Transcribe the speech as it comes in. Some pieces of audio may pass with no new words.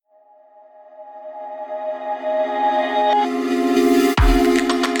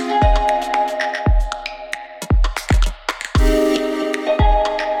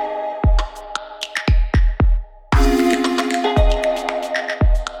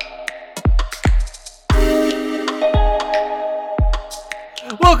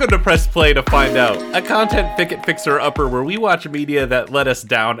Welcome to Press Play to Find Out, a content fixer-upper where we watch media that let us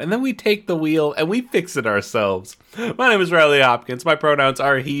down, and then we take the wheel and we fix it ourselves. My name is Riley Hopkins, my pronouns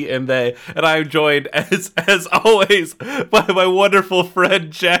are he and they, and I am joined, as always, by my wonderful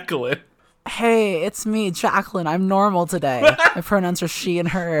friend, Jacqueline. Hey, it's me, Jacqueline. I'm normal today. My pronouns are she and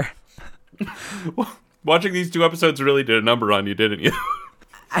her. Watching these two episodes really did a number on you, didn't you?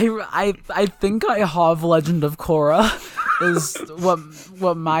 I think I have Legend of Korra is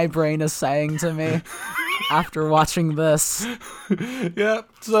what my brain is saying to me after watching this. Yeah,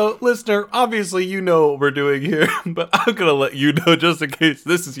 so listener, obviously you know what we're doing here, but I'm gonna let you know just in case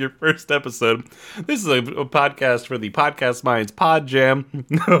this is your first episode. This is a podcast for the Podcast Minds Pod Jam.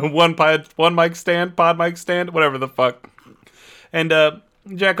 one mic stand, pod mic stand, whatever the fuck. And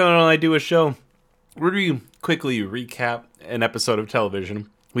Jacqueline and I do a show where we quickly recap an episode of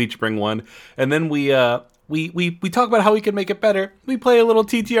television. We each bring one, and then we talk about how we can make it better. We play a little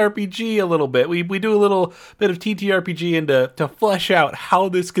TTRPG a little bit. We do a little bit of TTRPG and to flesh out how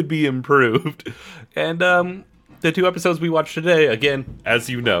this could be improved. And the two episodes we watched today, again, as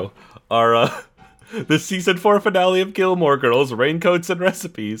you know, are the season 4 finale of Gilmore Girls, Raincoats and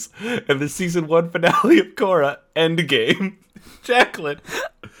Recipes, and the season 1 finale of Korra, Endgame. Jacqueline,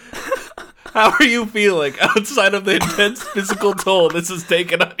 how are you feeling outside of the intense physical toll this has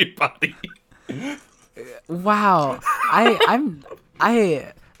taken on your body? Wow.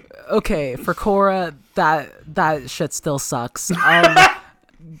 Okay, for Korra, that shit still sucks.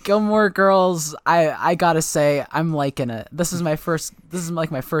 Gilmore Girls, I gotta say, I'm liking it. This is my first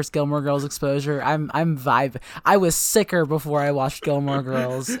Gilmore Girls exposure. I'm vibe. I was sicker before I watched Gilmore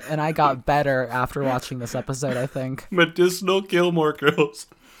Girls, and I got better after watching this episode, I think. Medicinal Gilmore Girls.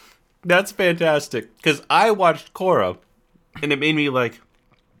 That's fantastic, because I watched Korra, and it made me like,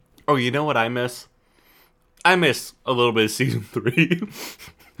 oh, you know what I miss? I miss a little bit of season 3.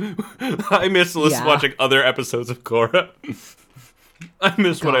 I miss watching other episodes of Korra. I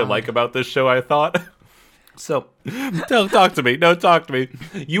miss what I like about this show, I thought. So, talk to me. No, talk to me.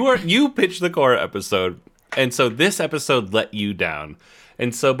 You pitched the Korra episode, and so this episode let you down.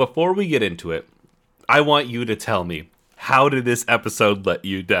 And so before we get into it, I want you to tell me, how did this episode let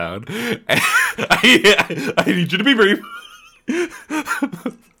you down? I need you to be brief.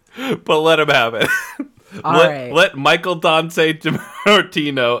 But let him have it. Let Michael Dante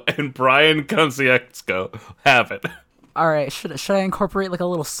DiMartino and Brian Konciexco have it. All right, should I incorporate like a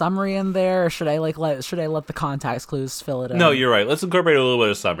little summary in there, or should I let the context clues fill it in? No, you're right. Let's incorporate a little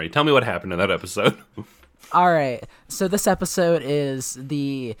bit of summary. Tell me what happened in that episode. All right, so this episode is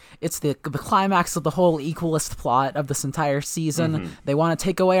the climax of the whole equalist plot of this entire season. Mm-hmm. They want to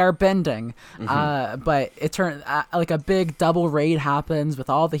take away our bending, but it turns like a big double raid happens with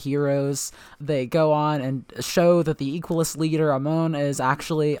all the heroes. They go on and show that the equalist leader Amon is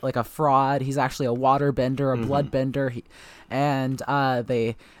actually like a fraud. He's actually a water bender, a blood bender. And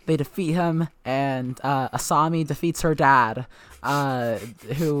they defeat him, and Asami defeats her dad,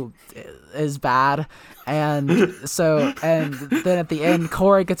 who is bad. And then at the end,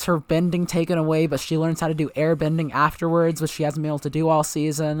 Korra gets her bending taken away, but she learns how to do air bending afterwards, which she hasn't been able to do all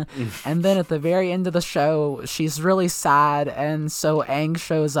season. And then at the very end of the show, she's really sad, and so Aang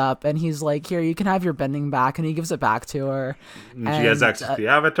shows up, and he's like, "Here, you can have your bending back," and he gives it back to her. And she has access to the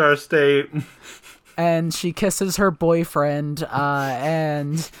Avatar state. And she kisses her boyfriend,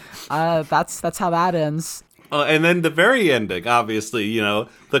 and that's how that ends. And then the very ending, obviously, you know,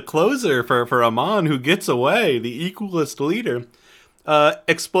 the closer for Amon, who gets away, the equalist leader,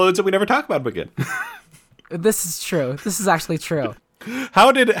 explodes, and we never talk about him again. This is true. This is actually true.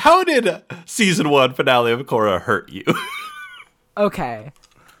 How did season 1 finale of Korra hurt you? Okay,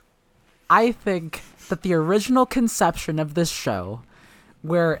 I think that the original conception of this show,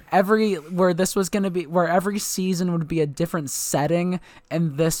 where every season would be a different setting,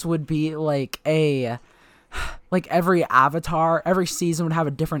 and this would be like every season would have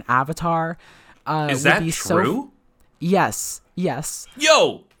a different avatar. Is that true? Yes.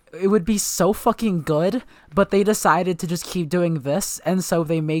 Yo! It would be so fucking good, but they decided to just keep doing this, and so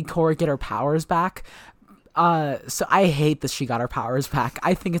they made Korra get her powers back. So I hate that she got her powers back.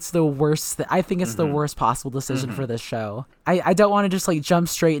 I think it's the worst. The worst possible decision for this show. I don't want to just like jump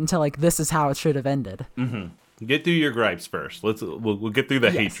straight into like this is how it should have ended. Get through your gripes first. We'll get through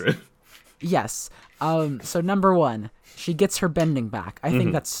the hatred. Yes. So number 1, she gets her bending back. I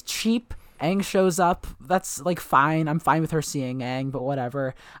think that's cheap. Aang shows up. That's like fine. I'm fine with her seeing Aang, but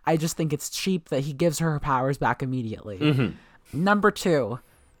whatever. I just think it's cheap that he gives her powers back immediately. Number 2.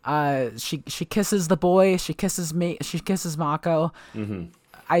 She kisses the boy. She kisses me. She kisses Mako.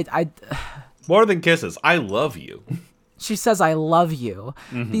 More than kisses. I love you. She says I love you.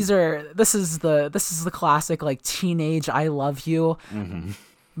 This is the classic like teenage I love you.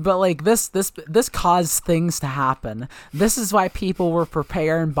 But like this caused things to happen. This is why people were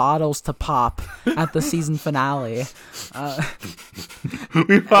preparing bottles to pop at the season finale.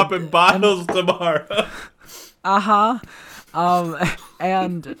 We popping bottles tomorrow.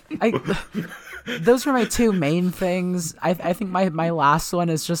 And those were my two main things. I think my last one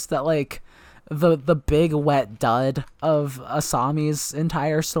is just that like the big wet dud of Asami's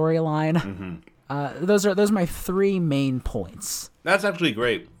entire storyline. Those are my three main points. That's actually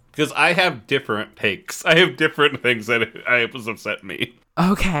great, because I have different takes. I have different things that was upset me.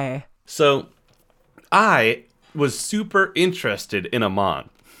 Okay. So, I was super interested in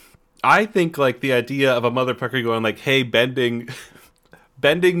Amon. I think, like, the idea of a motherfucker going, like, hey, bending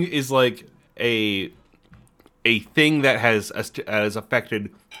is, like, a thing that has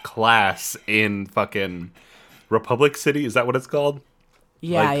affected class in fucking Republic City. Is that what it's called?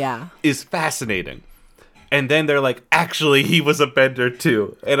 Yeah, like, yeah. Is fascinating. And then they're like, actually, he was a bender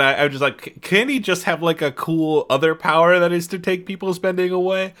too. And I'm just like, can he just have like a cool other power that is to take people's bending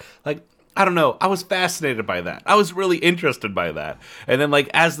away? Like, I don't know. I was fascinated by that. I was really interested by that. And then like,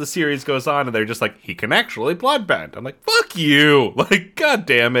 as the series goes on and they're just like, he can actually bloodbend. I'm like, fuck you. Like, God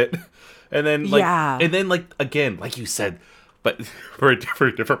damn it. And then like, again, like you said, but for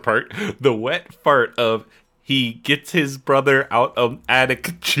a different part, the wet fart of, he gets his brother out of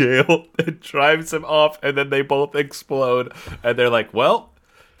attic jail and drives him off, and then they both explode. And they're like, well,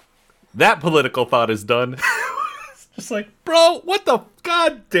 that political thought is done. It's just like, bro, what the...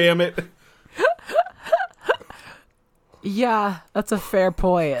 God damn it. Yeah, that's a fair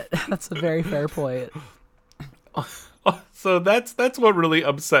point. That's a very fair point. So that's what really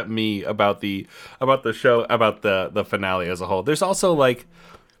upset me about the show, about the finale as a whole. There's also, like...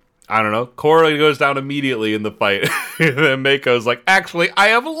 I don't know. Korra goes down immediately in the fight. And then Mako's like, actually, I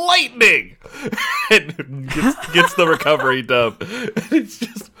have lightning! And gets the recovery dub. It's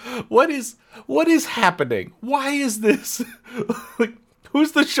just, what is happening? Why is this? Like,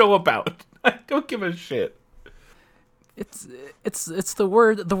 who's the show about? I don't give a shit. It's the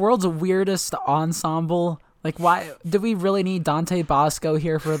world's weirdest ensemble. Like, why did we really need Dante Bosco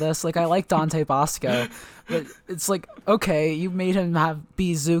here for this? Like, I like Dante Bosco, but it's like, okay, you made him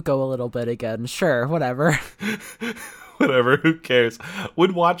be Zuko a little bit again. Sure, whatever. Whatever, who cares?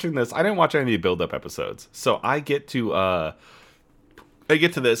 When watching this, I didn't watch any of the build-up episodes, so I get to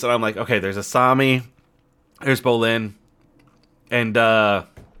this, and I'm like, okay, there's Asami, there's Bolin, and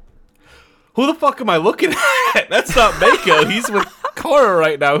who the fuck am I looking at? That's not Mako. He's with Korra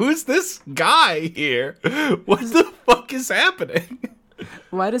right now. Who's this guy here? What the fuck is happening?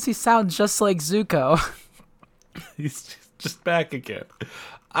 Why does he sound just like Zuko? He's just back again.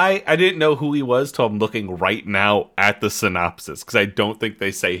 I didn't know who he was till I'm looking right now at the synopsis, because I don't think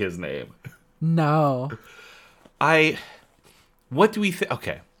they say his name. No. What do we think?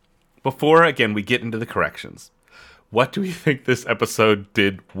 Okay. Before, again, we get into the corrections. What do we think this episode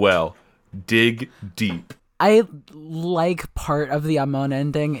did well? Dig deep. I like part of the Amon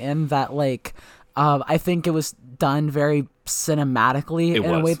ending in that, like, I think it was done very cinematically in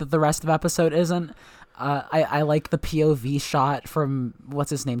a way that the rest of the episode isn't. I like the POV shot from, what's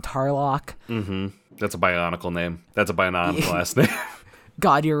his name, Tarlock. Mm-hmm. That's a bionicle name. That's a bionicle last name.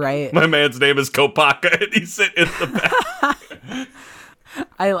 God, you're right. My man's name is Kopaka, and he's sitting in the back.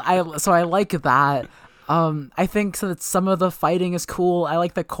 So I like that. I think that some of the fighting is cool. I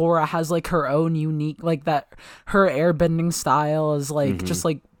like that Korra has like her own unique, like that her airbending style is like just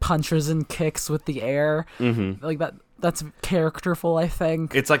like punches and kicks with the air. Like that's characterful, I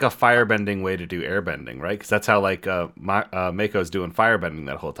think. It's like a firebending way to do airbending, right? Because that's how like Mako's doing firebending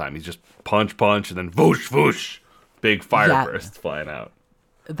that whole time. He's just punch, and then whoosh, whoosh. Big fire bursts flying out.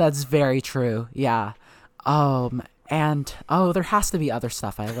 That's very true, yeah. And there has to be other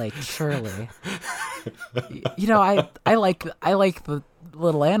stuff I like, surely. You know, I like the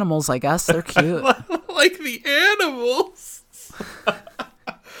little animals, I guess. They're cute. Like the animals.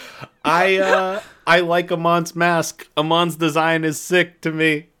 I like Amon's mask. Amon's design is sick to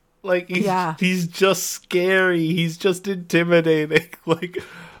me. Like he's just scary. He's just intimidating. Like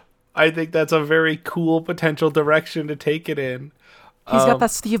I think that's a very cool potential direction to take it in. He's got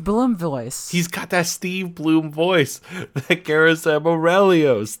that Steve Bloom voice. He's got that Steve Bloom voice. That Garrison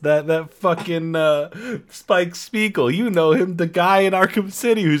Morelios. That fucking Spike Spiegel. You know him, the guy in Arkham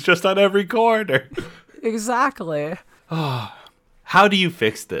City who's just on every corner. Exactly. How do you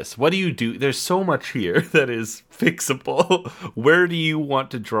fix this? What do you do? There's so much here that is fixable. Where do you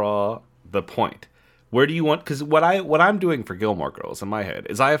want to draw the point? Where do you want... Because what I'm doing for Gilmore Girls in my head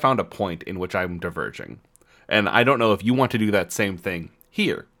is I have found a point in which I'm diverging. And I don't know if you want to do that same thing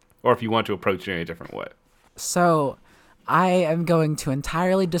here, or if you want to approach it in a different way. So, I am going to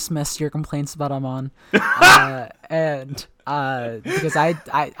entirely dismiss your complaints about Amon, and because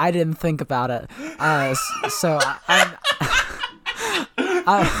I didn't think about it.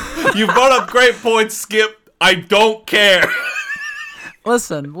 You brought up great points, Skip. I don't care.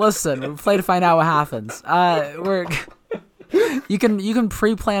 Listen. We play to find out what happens. You can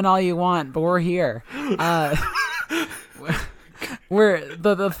pre-plan all you want, but we're here. We're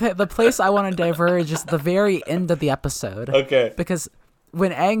the place I want to diverge is the very end of the episode. Okay. Because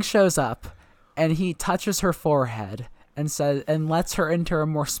when Aang shows up and he touches her forehead and lets her enter a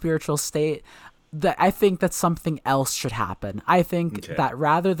more spiritual state, that I think that something else should happen. I think that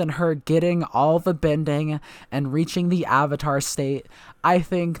rather than her getting all the bending and reaching the avatar state, I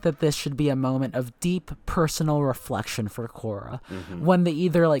think that this should be a moment of deep personal reflection for Korra. One that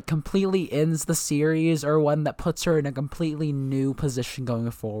either like completely ends the series or one that puts her in a completely new position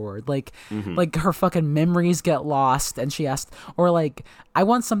going forward. Like her fucking memories get lost and she has or like I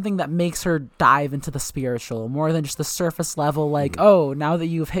want something that makes her dive into the spiritual more than just the surface level like, oh, now that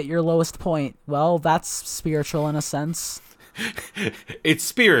you've hit your lowest point, well, that's spiritual in a sense. It's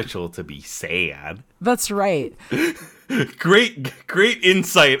spiritual to be sad. That's right. Great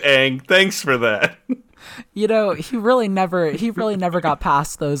insight, Aang. Thanks for that. You know, he really never got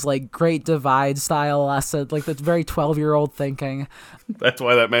past those like Great Divide style lessons, like that's very 12-year-old thinking. That's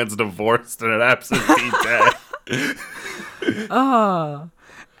why that man's divorced and an absentee dad.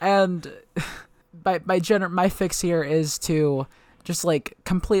 And my fix here is to just like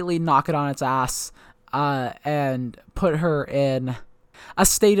completely knock it on its ass, and put her in a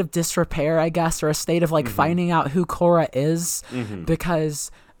state of disrepair, I guess, or a state of like finding out who Korra is,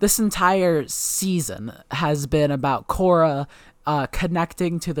 because this entire season has been about Korra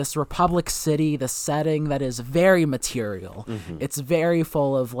connecting to this Republic City, the setting that is very material. It's very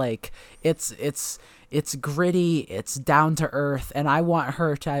full of like it's gritty, it's down to earth, and I want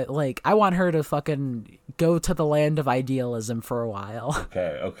her to fucking go to the land of idealism for a while.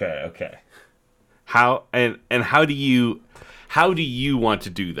 Okay. How do you want to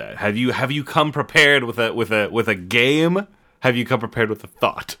do that? Have you come prepared with a game? Have you come prepared with a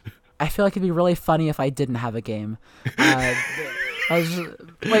thought? I feel like it'd be really funny if I didn't have a game. I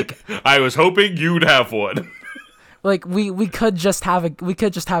was hoping you'd have one. Like we could just have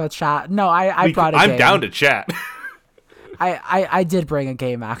a chat. No, I brought a game. I'm down to chat. I did bring a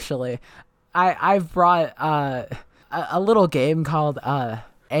game actually. I've brought a little game called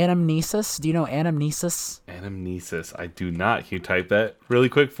Anamnesis. Do you know Anamnesis? Anamnesis. I do not. Can you type that really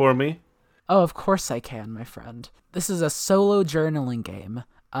quick for me? Oh, of course I can, my friend. This is a solo journaling game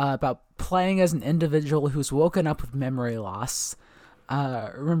about playing as an individual who's woken up with memory loss,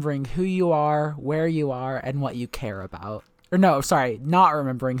 remembering who you are, where you are, and what you care about. Or no, sorry, not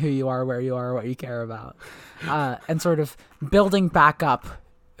remembering who you are, where you are, what you care about. And sort of building back up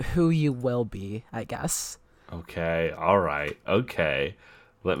who you will be, I guess. Okay, all right, okay.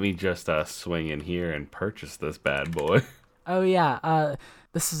 Let me just swing in here and purchase this bad boy. Oh yeah,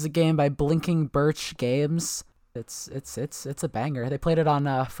 this is a game by Blinking Birch Games. It's a banger. They played it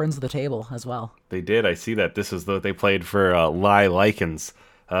on Friends of the Table as well. They did. I see that. This is what they played for Lai Lycan's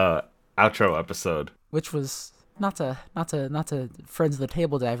outro episode, which was not to Friends of the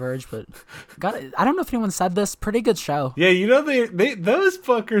Table diverge, but I don't know if anyone said this. Pretty good show. Yeah, you know they those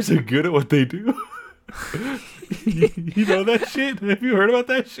fuckers are good at what they do. You know that shit? Have you heard about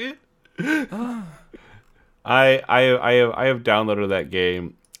that shit? I have downloaded that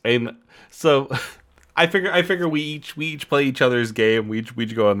game, and so I figure we each play each other's game. We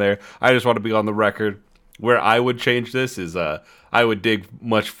each go in there. I just want to be on the record. Where I would change this is I would dig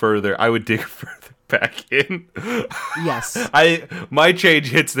much further. I would dig further back in. Yes. My change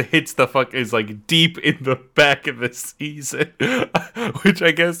hits the fuck is like deep in the back of the season, which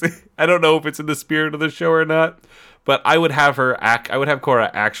I guess I don't know if it's in the spirit of the show or not. But I would have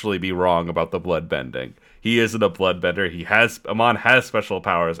Korra actually be wrong about the blood bending. He isn't a bloodbender. Amon has special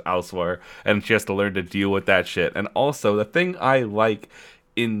powers elsewhere, and she has to learn to deal with that shit. And also, the thing I like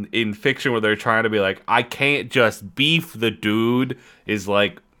in fiction where they're trying to be like, I can't just beef the dude, is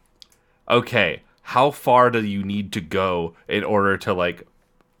like, okay, how far do you need to go in order to like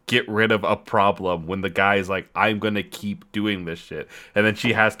get rid of a problem when the guy is like, I'm gonna keep doing this shit, and then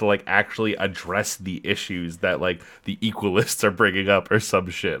she has to like actually address the issues that like the equalists are bringing up or some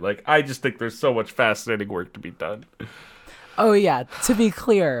shit. Like, I just think there's so much fascinating work to be done. Oh yeah, to be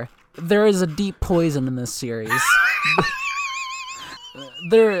clear, there is a deep poison in this series.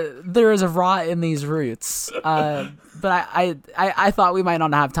 there is a rot in these roots. But I thought we might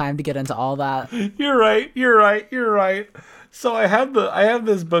not have time to get into all that. You're right. So I have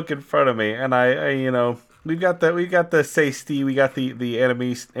this book in front of me, and I we got the safety, we got the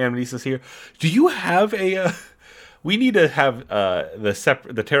anamnesis here. Do you have a? We need to have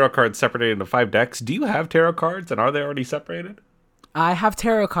the tarot cards separated into 5 decks. Do you have tarot cards, and are they already separated? I have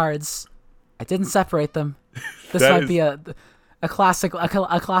tarot cards. I didn't separate them. This might be a classic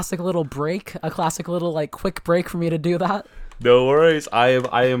little break, a classic little like quick break for me to do that. No worries. I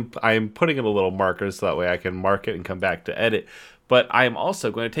am putting in a little marker so that way I can mark it and come back to edit. But I am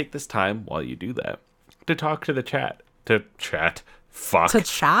also going to take this time while you do that to talk to the chat. To chat. Fuck. To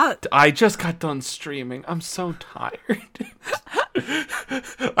chat? I just got done streaming. I'm so tired.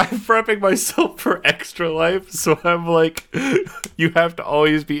 I'm prepping myself for Extra Life, so I'm like, you have to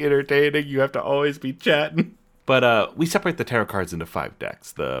always be entertaining. You have to always be chatting. But we separate the tarot cards into 5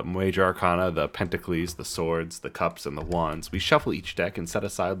 decks. The Major Arcana, the Pentacles, the Swords, the Cups, and the Wands. We shuffle each deck and set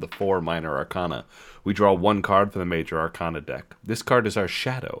aside the 4 Minor Arcana. We draw 1 card from the Major Arcana deck. This card is our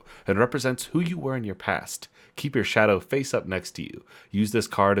shadow and represents who you were in your past. Keep your shadow face up next to you. Use this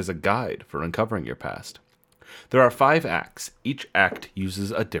card as a guide for uncovering your past. There are 5 acts. Each act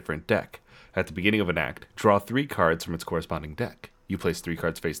uses a different deck. At the beginning of an act, draw 3 cards from its corresponding deck. You place 3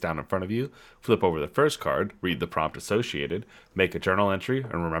 cards face down in front of you, flip over the first card, read the prompt associated, make a journal entry,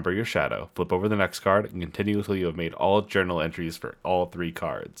 and remember your shadow. Flip over the next card, and continue until you have made all journal entries for all 3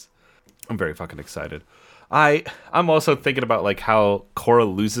 cards. I'm very fucking excited. I'm also thinking about like how Cora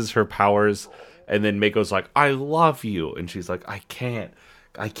loses her powers, and then Mako's like, I love you. And she's like, I can't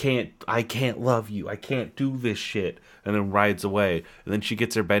love you. I can't do this shit. And then rides away. And then she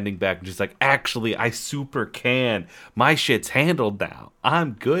gets her bending back and she's like, actually, I super can. My shit's handled now.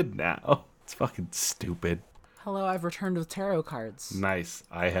 I'm good now. It's fucking stupid. Hello, I've returned with tarot cards. Nice.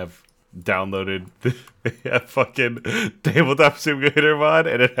 I have downloaded the fucking tabletop simulator mod,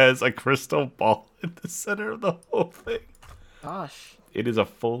 and it has a crystal ball in the center of the whole thing. Gosh. It is a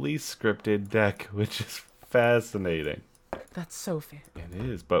fully scripted deck, which is fascinating. That's so fair. It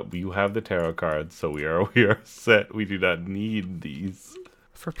is, but you have the tarot cards, so we are set. We do not need these.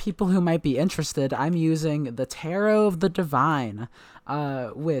 For people who might be interested, I'm using the Tarot of the Divine,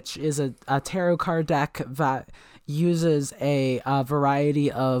 which is a tarot card deck that uses a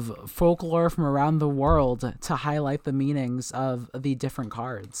variety of folklore from around the world to highlight the meanings of the different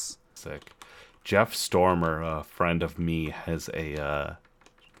cards. Sick. Jeff Stormer, a friend of me, has a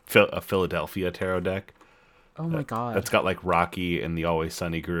Philadelphia tarot deck. Oh my god. That's got like Rocky and the Always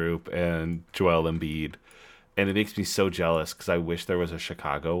Sunny group and Joel Embiid. And it makes me so jealous because I wish there was a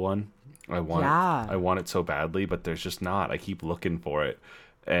Chicago one. I want it so badly, but there's just not. I keep looking for it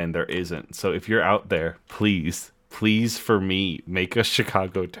and there isn't. So if you're out there, please for me, make a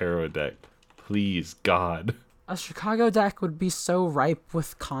Chicago tarot deck. Please, God. A Chicago deck would be so ripe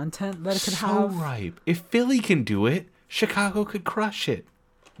with content that it could have. So ripe. If Philly can do it, Chicago could crush it.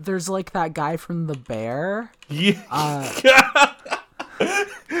 There's like that guy from The Bear. Yeah.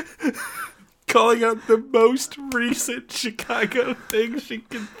 Calling out the most recent Chicago thing she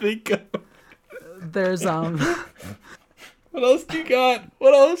can think of. There's What else do you got?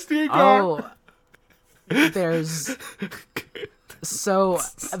 Oh, there's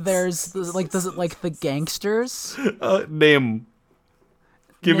the gangsters. Name.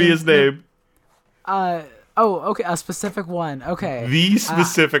 Give me his name. Okay, a specific one. Okay. The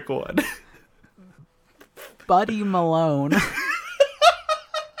specific one. Buddy Malone.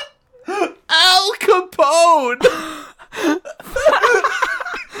 Al Capone.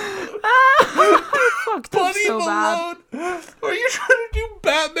 Fucked Buddy up so Malone. bad. Are you trying to do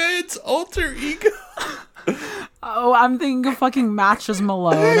Batman's alter ego? Oh, I'm thinking of fucking Matches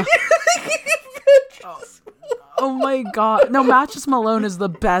Malone. Oh my god. No, Matches Malone is the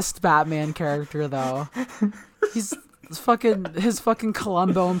best Batman character though. His fucking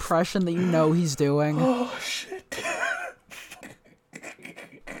Columbo impression that you know he's doing. Oh shit.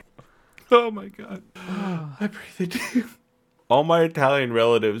 Oh my god. I breathe it deep. All my Italian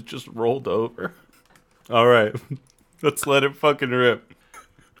relatives just rolled over. Alright. Let's let it fucking rip.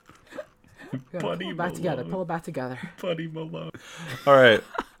 Pull it back together. Buddy Malone. Alright.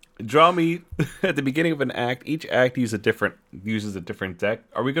 Draw me at the beginning of an act. Each act uses a different deck.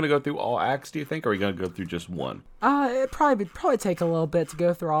 Are we going to go through all acts, do you think? Or are we going to go through just one? It'd probably take a little bit to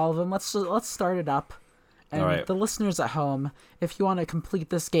go through all of them. Let's start it up. And right. The listeners at home, if you want to complete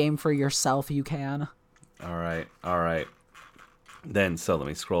this game for yourself, you can. All right. Then, so let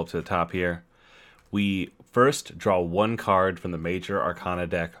me scroll up to the top here. We first draw one card from the Major Arcana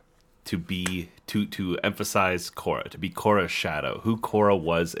deck. to emphasize Cora, to be Cora's shadow, who Cora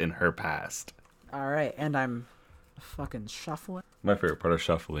was in her past. All right, and I'm fucking shuffling. My favorite part of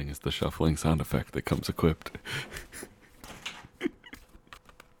shuffling is the shuffling sound effect that comes equipped.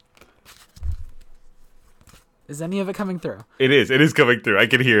 Is any of it coming through? It is coming through. I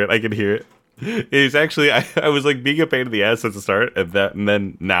can hear it. It's actually, I was like being a pain in the ass at the start, and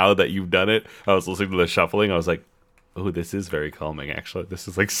then now that you've done it, I was listening to the shuffling. I was like, oh, this is very calming. Actually, this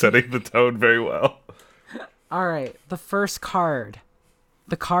is like setting the tone very well. All right, the first card,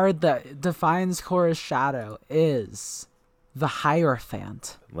 the card that defines Cora's shadow, is the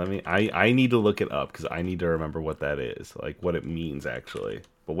Hierophant. I need to look it up because I need to remember what that is, like what it means actually.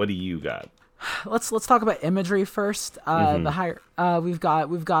 But what do you got? Let's talk about imagery first. We've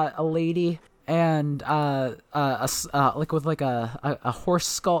got a lady and like with like a horse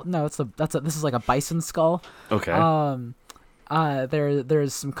skull. No, this is like a bison skull. Okay.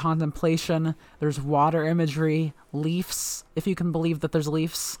 There's some contemplation. There's water imagery, leaves, if you can believe that there's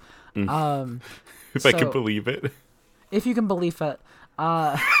leaves. If I can believe it. If you can believe it.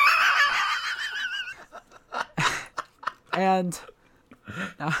 And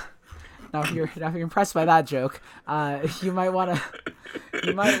now if you're impressed by that joke, you might want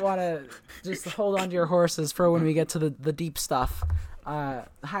to just hold on to your horses for when we get to the deep stuff.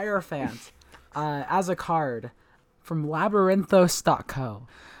 Hierophant, as a card from Labyrinthos.co.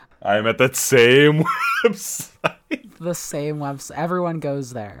 I'm at that same website. The same website. Everyone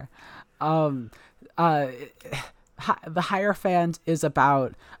goes there. The Hierophant is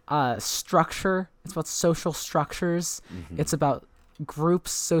about structure. It's about social structures. Mm-hmm. It's about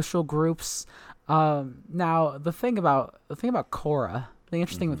groups, social groups. Now the thing about Cora, the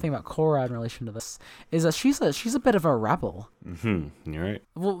interesting thing about Cora in relation to this is that she's a bit of a rebel. Mm-hmm. You're right.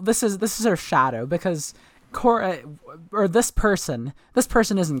 Well, this is her shadow, because Cora, or this person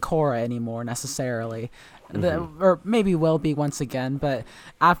isn't Cora anymore necessarily. Or maybe will be once again, but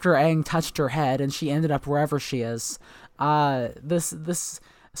after Aang touched her head and she ended up wherever she is, this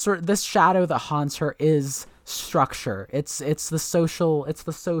shadow that haunts her is structure. It's the social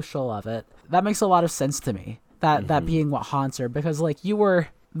of it. That makes a lot of sense to me. That being what haunts her, because like you were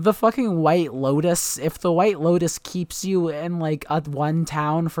the fucking White Lotus. If the White Lotus keeps you in like one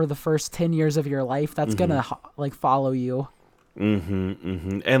town for the first 10 years of your life, that's gonna like follow you.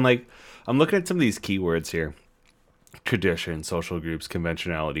 And like I'm looking at some of these keywords here: tradition, social groups,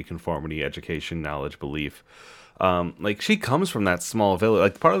 conventionality, conformity, education, knowledge, belief. Like she comes from that small village.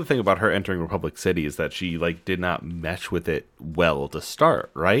 Like part of the thing about her entering Republic City is that she like did not mesh with it well to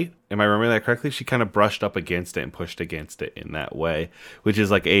start, right? Am I remembering that correctly? She kind of brushed up against it and pushed against it in that way, which is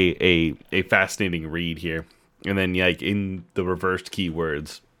like a fascinating read here. And then like in the reversed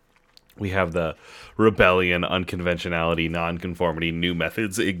keywords, we have the rebellion, unconventionality, nonconformity, new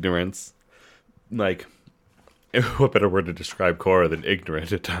methods, ignorance. Like, what better word to describe Cora than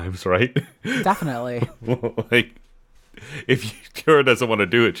ignorant at times, right? Definitely. Like, if Cora doesn't want to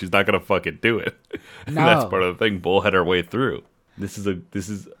do it, she's not gonna fucking do it. No. That's part of the thing. Bullhead her way through. This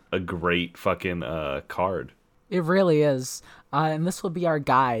is a great fucking card. It really is. And this will be our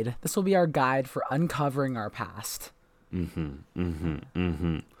guide. This will be our guide for uncovering our past.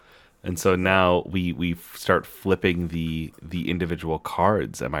 And so now we start flipping the individual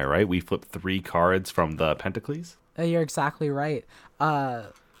cards. Am I right? We flip 3 cards from the Pentacles? You're exactly right.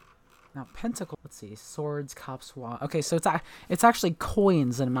 Now Pentacle. Let's see. Swords, Cups, Wands. Okay, so it's actually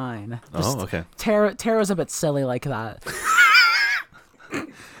coins in mine. Okay. Tarot's a bit silly like that.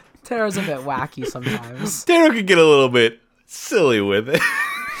 Tarot's a bit wacky sometimes. Tarot can get a little bit silly with it.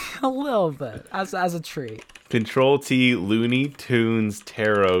 A little bit, as a treat. Control T Looney Tunes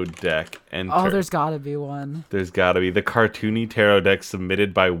Tarot deck. There's gotta be one. There's gotta be. The cartoony tarot deck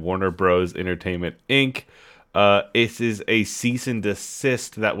submitted by Warner Bros. Entertainment, Inc. This is a cease and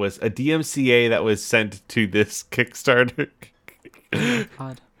desist that was a DMCA that was sent to this Kickstarter.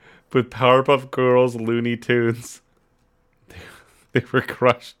 God. With Powerpuff Girls, Looney Tunes. They were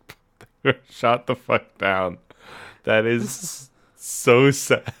crushed. They were shot the fuck down. That is so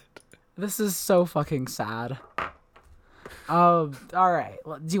sad. This is so fucking sad. All right.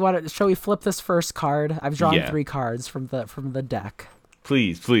 Do you want to? Shall we flip this first card? I've drawn 3 cards from the deck.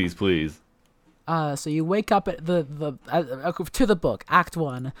 Please. So you wake up at to the book, Act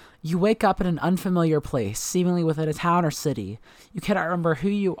 1. You wake up in an unfamiliar place, seemingly within a town or city. You cannot remember who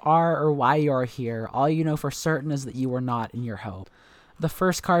you are or why you are here. All you know for certain is that you are not in your home. The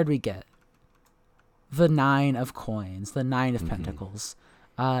first card we get, the 9 of Coins, the 9 of Pentacles.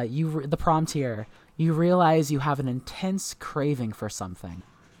 The prompt here, you realize you have an intense craving for something.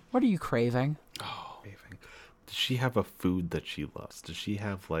 What are you craving? Oh, craving. Does she have a food that she loves? Does she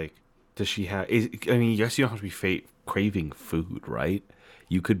have like Does she have? I mean, yes, you don't have to be craving food, right?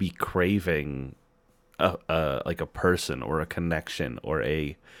 You could be craving like a person or a connection or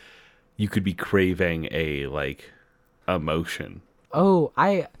you could be craving a like emotion. Oh,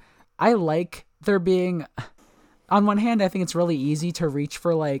 I like there being, on one hand, I think it's really easy to reach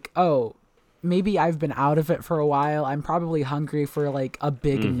for like, oh, maybe I've been out of it for a while. I'm probably hungry for like a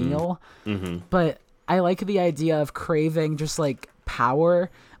big meal. But I like the idea of craving just like power,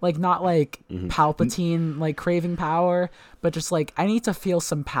 like not like Palpatine like craving power, but just like I need to feel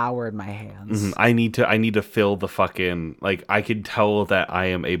some power in my hands. I need to fill the fucking, like, I can tell that I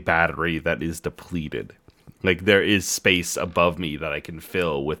am a battery that is depleted. Like there is space above me that I can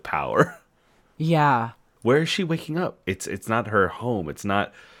fill with power. Yeah. Where is she waking up? It's not her home. It's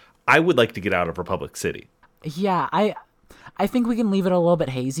not. I would like to get out of Republic City. Yeah, I think we can leave it a little bit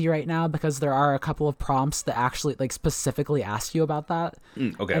hazy right now because there are a couple of prompts that actually like specifically ask you about that.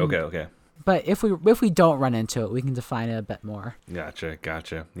 Okay. But if we don't run into it, we can define it a bit more.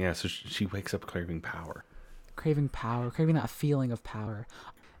 Gotcha. Yeah, so she wakes up craving power. Craving power, craving that feeling of power.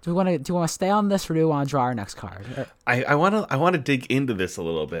 Do you want to stay on this, or do we want to draw our next card? I want to dig into this a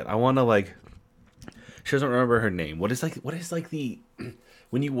little bit. I want to like. She doesn't remember her name. What is the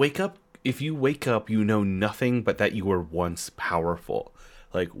when you wake up? If you wake up, you know nothing but that you were once powerful.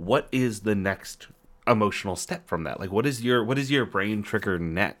 Like, what is the next emotional step from that? Like, what is your brain trigger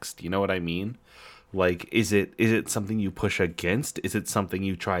next? You know what I mean? Like, is it something you push against? Is it something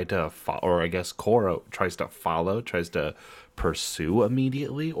you try to follow, or I guess Korra tries to follow, tries to pursue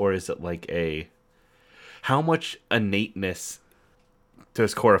immediately? Or is it like how much innateness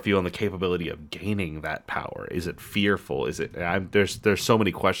does Korra feel in the capability of gaining that power? Is it fearful? Is it, there's so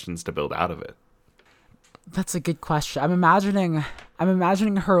many questions to build out of it. That's a good question. I'm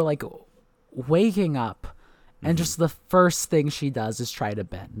imagining her like waking up and just the first thing she does is try to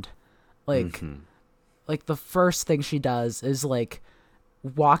bend. Like the first thing she does is like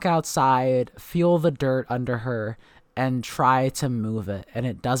walk outside, feel the dirt under her, and try to move it, and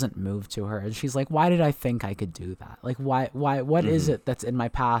it doesn't move to her. And she's like, why did I think I could do that? Like, what is it that's in my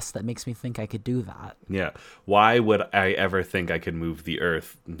past that makes me think I could do that? Yeah. Why would I ever think I could move the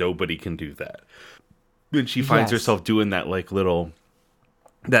earth? Nobody can do that. And she finds herself doing that like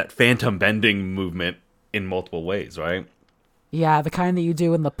that phantom bending movement in multiple ways, right? Yeah, the kind that you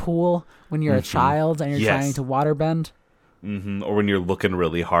do in the pool when you're a child and you're trying to water bend. Or when you're looking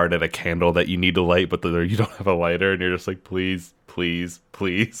really hard at a candle that you need to light, but you don't have a lighter, and you're just like, please.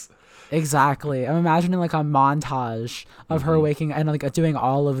 Exactly. I'm imagining like a montage of her waking and like doing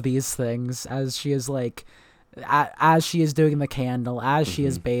all of these things as she is like, as she is doing the candle, as she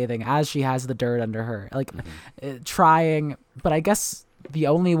is bathing, as she has the dirt under her, like trying. But I guess the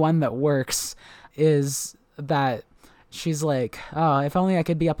only one that works is that she's like, oh, if only I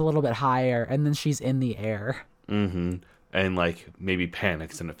could be up a little bit higher, and then she's in the air. And like maybe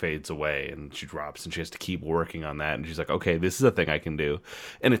panics and it fades away and she drops and she has to keep working on that. And she's like, okay, this is a thing I can do.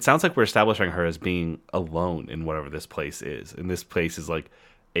 And it sounds like we're establishing her as being alone in whatever this place is. And this place is like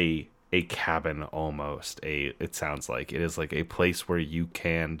a cabin almost. It sounds like it is like a place where you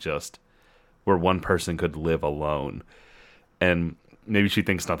can where one person could live alone. And maybe she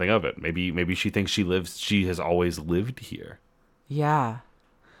thinks nothing of it. Maybe she thinks she has always lived here. Yeah.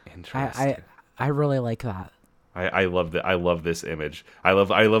 Interesting. I really like that. I love that. I love this image. I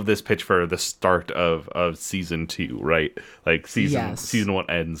love this pitch for the start of season 2, right? Like season 1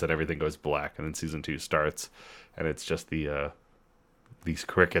 ends and everything goes black, and then season 2 starts, and it's just these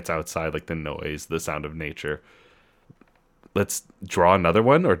crickets outside, like the noise, the sound of nature. Let's draw another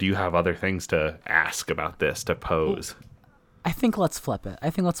one, or do you have other things to ask about this, to pose? I think let's flip it.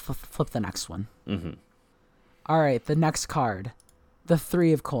 I think let's flip the next one. All right, the next card, the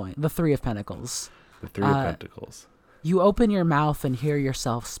 3 of Pentacles. The 3 of Pentacles. You open your mouth and hear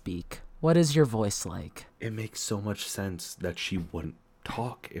yourself speak. What is your voice like? It makes so much sense that she wouldn't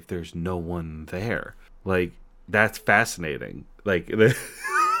talk if there's no one there. Like, that's fascinating. Like, to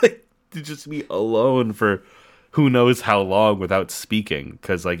just be alone for who knows how long without speaking.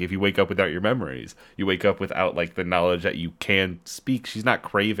 Because, like, if you wake up without your memories, you wake up without, like, the knowledge that you can speak. She's not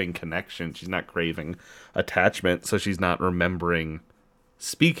craving connection. She's not craving attachment. So she's not remembering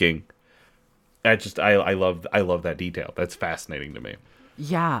speaking. I love that detail. That's fascinating to me.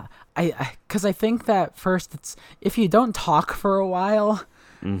 Yeah, because I think that first, it's if you don't talk for a while,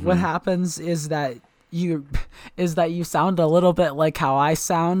 what happens is that you sound a little bit like how I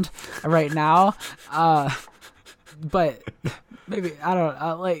sound right now. But maybe I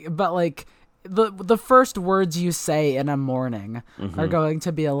don't like the first words you say in a morning are going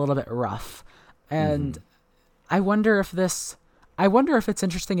to be a little bit rough, and I wonder if this I wonder if it's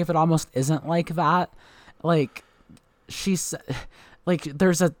interesting if it almost isn't like that. Like, she's like,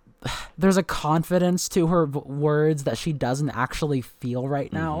 there's a confidence to her words that she doesn't actually feel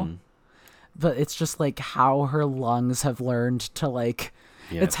right now. But it's just like how her lungs have learned to like,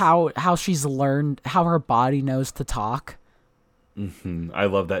 it's how she's learned, how her body knows to talk. I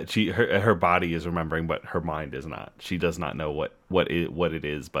love that her body is remembering, but her mind is not. She does not know what it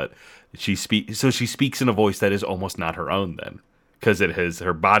is, but she speaks in a voice that is almost not her own then, because it is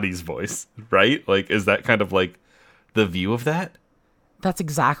her body's voice, right? Like, is that kind of like the view of that? That's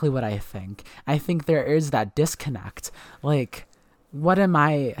exactly what I think. I think there is that disconnect. Like, what am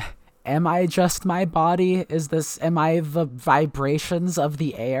I? Am I just my body? Am I the vibrations of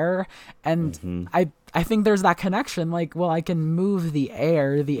the air? And I think there's that connection. Like, well, I can move the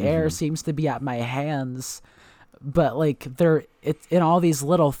air. The air seems to be at my hands, but like it's in all these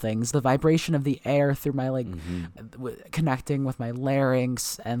little things, the vibration of the air through my like connecting with my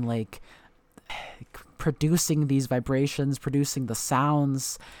larynx and like producing these vibrations, producing the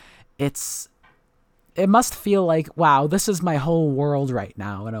sounds. It must feel like, wow, this is my whole world right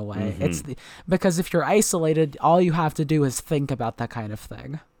now in a way. Because if you're isolated, all you have to do is think about that kind of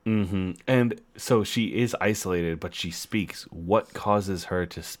thing. And so she is isolated, but she speaks. What causes her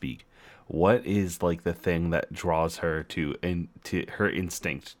to speak? What is like the thing that draws her to her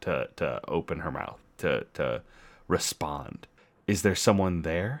instinct to open her mouth, to respond? Is there someone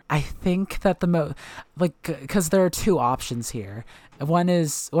there? I think that because there are two options here. One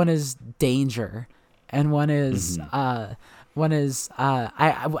is danger, and one is one is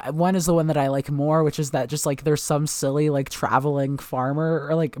the one that I like more, which is that just like there's some silly like traveling farmer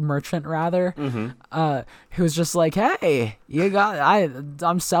or like merchant rather, who's just like, hey,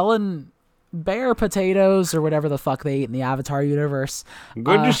 I'm selling bear potatoes or whatever the fuck they eat in the Avatar universe.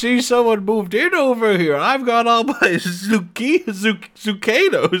 Good to see someone moved in over here. I've got all my zucchinos.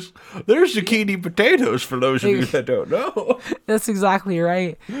 There's zucchini potatoes for those of you that don't know. That's exactly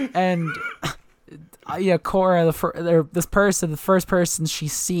right. And Cora, the first person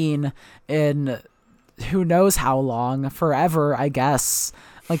she's seen in who knows how long, forever, I guess.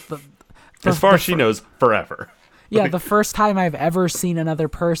 Like as far as she knows, forever. Yeah, the first time I've ever seen another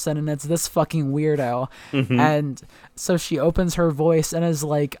person, and it's this fucking weirdo. And so she opens her voice and is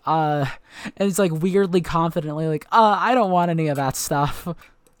like, and it's like weirdly confidently like, I don't want any of that stuff.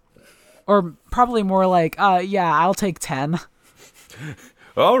 Or probably more like, yeah, I'll take 10.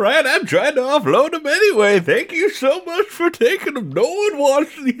 All right, I'm trying to offload them anyway. Thank you so much for taking them. No one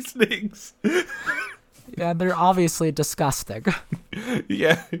wants these things. Yeah, they're obviously disgusting.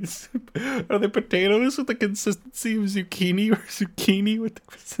 Yeah. Are they potatoes with the consistency of zucchini, or zucchini with the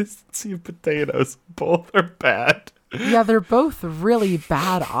consistency of potatoes? Both are bad. Yeah, they're both really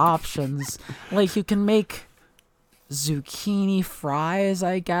bad options. Like, you can make zucchini fries,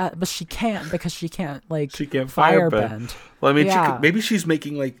 I guess, but she can't because she can't firebend. Well, I mean, maybe she's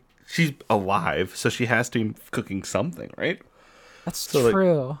making she's alive, so she has to be cooking something, right? That's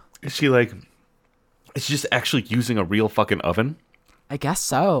true. Is she is she just actually using a real fucking oven? I guess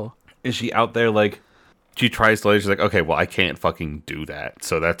so. Is she out there she tries to she's like, okay, well, I can't fucking do that,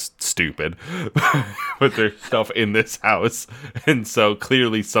 so that's stupid. But there's stuff in this house, and so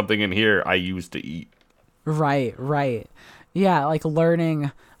clearly something in here I used to eat. Right. Yeah, like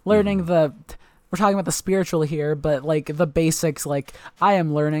learning we're talking about the spiritual here, but like the basics, like I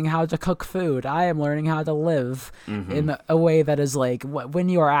am learning how to cook food. I am learning how to live in a way that is like, when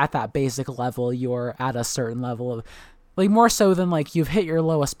you are at that basic level, you're at a certain level of like more so than like you've hit your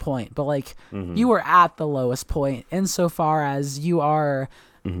lowest point, but like you are at the lowest point insofar as you are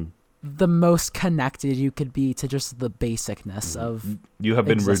the most connected you could be to just the basicness of you have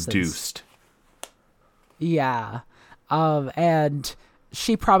been existence. Reduced. Yeah. And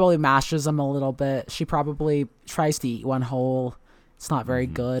she probably mashes them a little bit. She probably tries to eat one whole. It's not very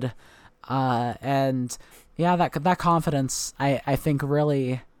good. And yeah, that confidence, I think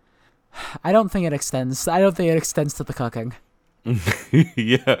really, I don't think it extends to the cooking.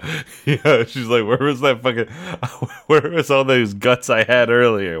 Yeah. She's like, where was all those guts I had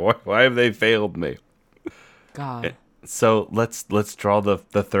earlier? Why have they failed me? God. So let's draw the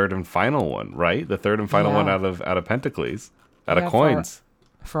third and final one, right? The third and final one out of Pentacles, out of coins.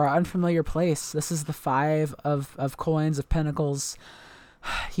 For our unfamiliar place, this is the 5 of coins, of pentacles.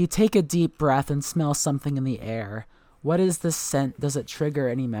 You take a deep breath and smell something in the air. What is this scent? Does it trigger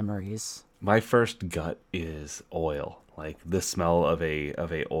any memories? My first gut is oil, like the smell of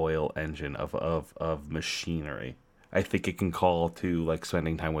a oil engine, of machinery. I think it can call to like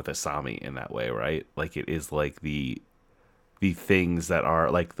spending time with Asami in that way, right? Like it is like the things that are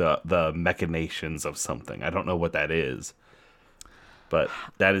like the machinations of something. I don't know what that is. but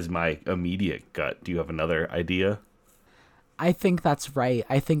that is my immediate gut. Do you have another idea? I think that's right.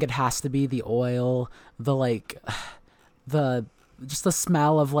 I think it has to be the oil, the just the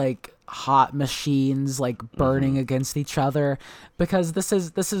smell of like hot machines like burning against each other, because this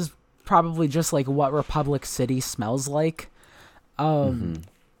is probably just like what Republic City smells like.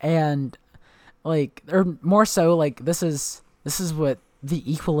 And like, or more so like this is what the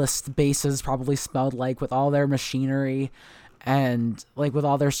Equalist bases probably smelled like, with all their machinery and like with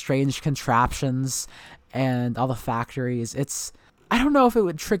all their strange contraptions and all the factories. I don't know if it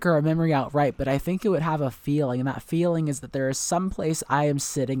would trigger a memory outright, but I think it would have a feeling, and that feeling is that there is some place I am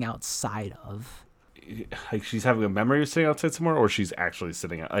sitting outside of. Like she's having a memory of sitting outside somewhere, or she's actually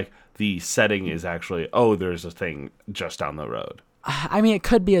sitting out, like the setting is actually, oh, there's a thing just down the road. I mean, it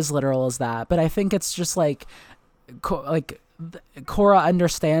could be as literal as that, but I think it's just like Cora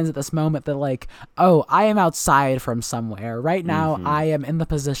understands at this moment that like, oh, I am outside from somewhere right now. I am in the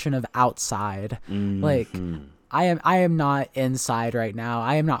position of outside. Like I am not inside right now.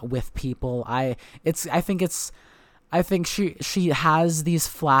 I am not with people. I think she has these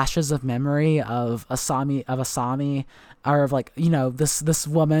flashes of memory of Asami, or of like, you know, this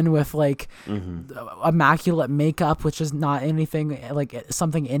woman with like immaculate makeup, which is not anything like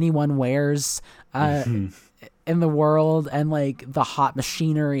something anyone wears in the world, and like the hot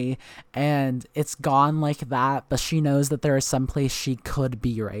machinery, and it's gone like that, but she knows that there is some place she could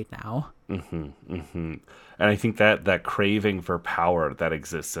be right now. And I think that craving for power that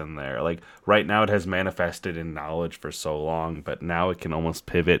exists in there, like right now it has manifested in knowledge for so long, but now it can almost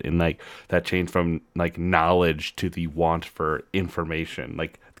pivot in like that change from like knowledge to the want for information,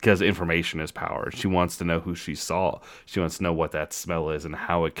 like because information is power. She wants to know who she saw. She wants to know what that smell is and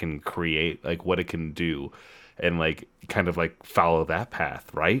how it can create, like what it can do, and like kind of like follow that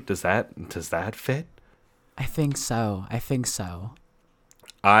path, right? Does that fit? I think so.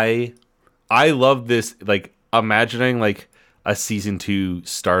 I love this, like imagining like a season 2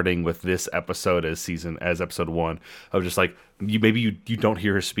 starting with this episode as episode 1, of just like you don't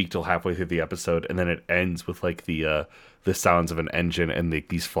hear her speak till halfway through the episode, and then it ends with like the sounds of an engine and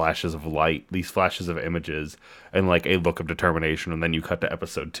these flashes of light, these flashes of images, and like a look of determination, and then you cut to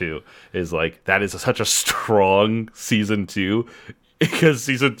episode 2. Is like, that is such a strong season 2, because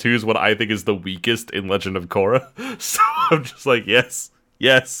season 2 is what I think is the weakest in Legend of Korra. So I'm just like, yes.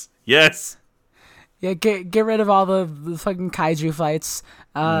 Yeah, get rid of all the fucking kaiju fights.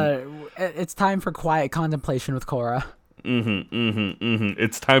 It's time for quiet contemplation with Korra.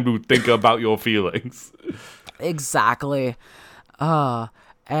 It's time to think about your feelings. Exactly.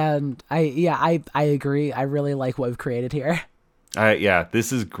 And I agree. I really like what we've created here.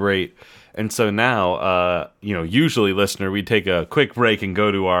 This is great. And so now, usually, listener, we take a quick break and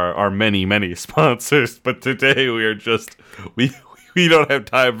go to our many, many sponsors. But today we don't have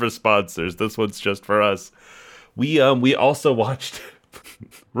time for sponsors. This one's just for us. We also watched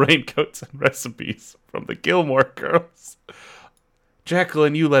Raincoats and Recipes from the Gilmore Girls.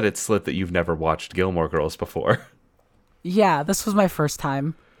 Jacqueline, you let it slip that you've never watched Gilmore Girls before. Yeah, this was my first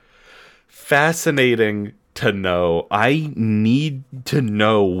time. Fascinating to know. I need to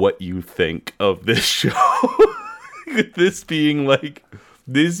know what you think of this show. This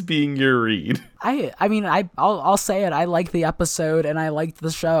being your read. I'll say it. I liked the episode and I liked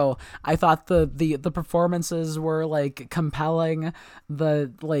the show. I thought the performances were like compelling.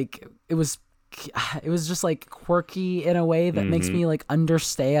 It was just like quirky in a way that makes me like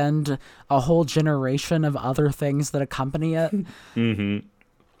understand a whole generation of other things that accompany it.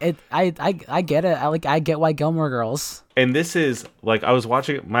 I get it. I get why Gilmore Girls. And this is like, I was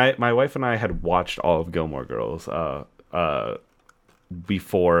watching, my wife and I had watched all of Gilmore Girls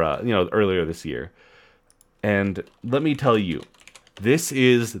before earlier this year, and let me tell you, this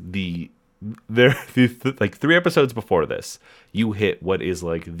is like 3 episodes before this, you hit what is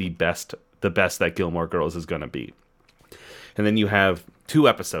like the best that Gilmore Girls is gonna be, and then you have 2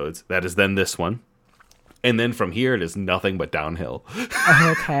 episodes that is then this one, and then from here it is nothing but downhill.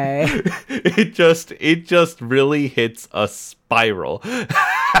 Okay. It just really hits a spiral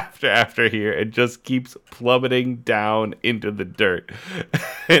after here. It just keeps plummeting down into the dirt.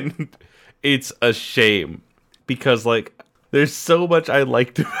 And it's a shame, because like there's so much I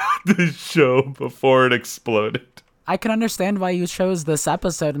liked about this show before it exploded. I can understand why you chose this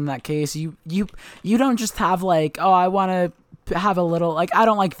episode in that case. You don't just have like, oh, I want to have a little, like, I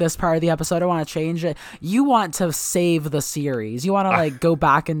don't like this part of the episode, I want to change it. You want to save the series. You want to like go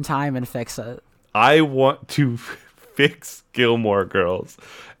back in time and fix it. I want to fix Gilmore Girls.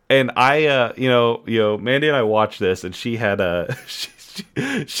 And I Mandy and I watched this, and she had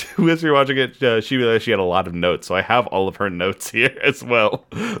As we were watching it, she realized she had a lot of notes, so I have all of her notes here as well.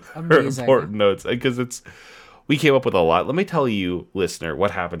 Amazing. Her important notes, because we came up with a lot. Let me tell you, listener,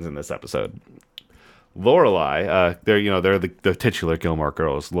 what happens in this episode. Lorelai, they're the titular Gilmore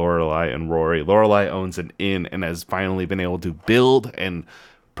Girls, Lorelai and Rory. Lorelai owns an inn and has finally been able to build and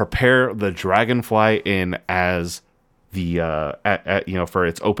prepare the Dragonfly Inn as the for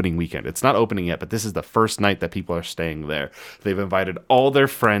its opening weekend. It's not opening yet, but this is the first night that people are staying there. They've invited all their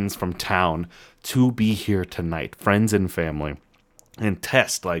friends from town to be here tonight, friends and family, and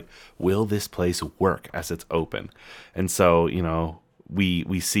test, like, will this place work as it's open? And so,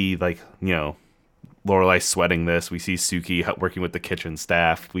 we see, like, Lorelai sweating this. We see Suki working with the kitchen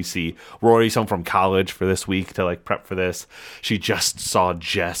staff. We see Rory's home from college for this week to, like, prep for this. She just saw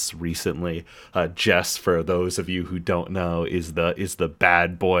Jess recently. Jess, for those of you who don't know, is the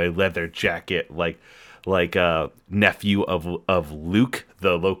bad boy leather jacket, like nephew of Luke,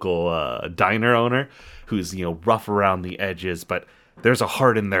 the local diner owner, who's rough around the edges, but there's a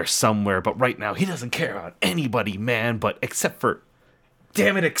heart in there somewhere. But right now he doesn't care about anybody, man. But except for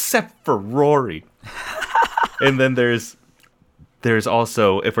Rory. And then there's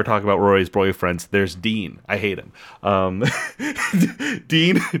also, if we're talking about Rory's boyfriends, there's Dean. I hate him.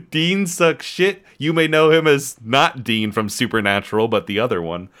 Dean sucks shit. You may know him as not Dean from Supernatural, but the other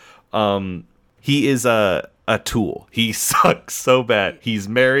one. He is a tool. He sucks so bad. He's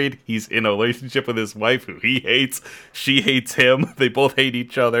married. He's in a relationship with his wife, who he hates. She hates him. They both hate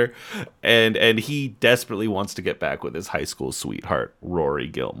each other. And he desperately wants to get back with his high school sweetheart, Rory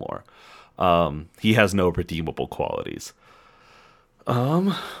Gilmore. He has no redeemable qualities.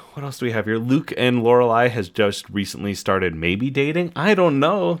 What else do we have here? Luke and Lorelai has just recently started maybe dating. I don't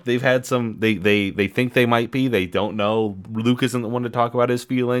know. They've had some. They think they might be. They don't know. Luke isn't the one to talk about his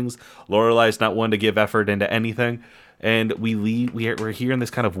feelings. Lorelai's not one to give effort into anything. And we're here in this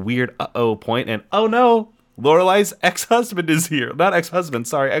kind of weird point. And oh no, Lorelai's ex-husband is here. Not ex-husband.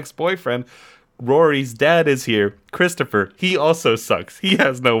 Sorry, ex-boyfriend. Rory's dad is here. Christopher. He also sucks. He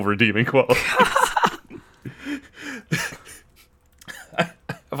has no redeeming qualities.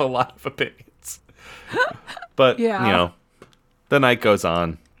 Have a lot of opinions, but the night goes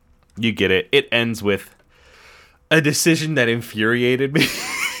on. You get it. It ends with a decision that infuriated me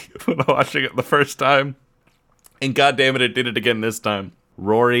when watching it the first time, and goddamn it did it again this time.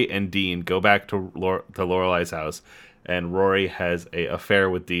 Rory and Dean go back to Lorelai's house, and Rory has an affair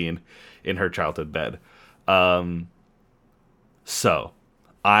with Dean in her childhood bed. So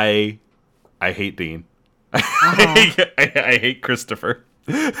I hate Dean. I hate Christopher.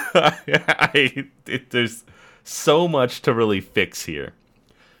 There's so much to really fix here,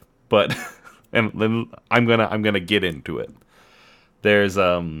 but and then I'm gonna get into it. There's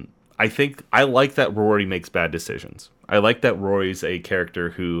I think I like that Rory makes bad decisions. I like that Rory's a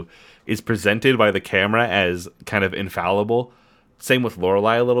character who is presented by the camera as kind of infallible. Same with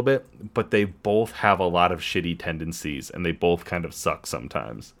Lorelai a little bit, but they both have a lot of shitty tendencies, and they both kind of suck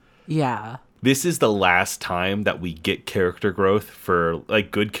sometimes. Yeah. This is the last time that we get character growth for, like,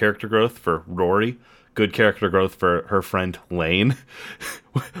 good character growth for Rory, good character growth for her friend Lane.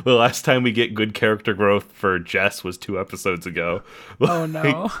 The last time we get good character growth for Jess was 2 episodes ago. Oh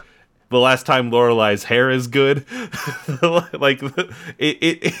no. The last time Lorelai's hair is good. Like,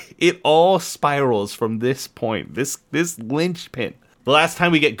 it all spirals from this point, this linchpin. The last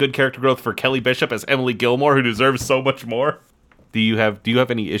time we get good character growth for Kelly Bishop as Emily Gilmore, who deserves so much more. Do you have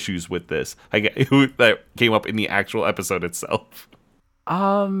any issues with this? That came up in the actual episode itself.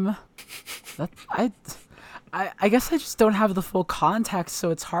 I guess I just don't have the full context, so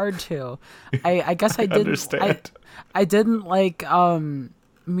it's hard to. I guess I didn't understand. I didn't like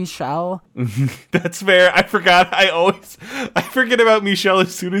Michelle. That's fair. I forgot. I forget about Michelle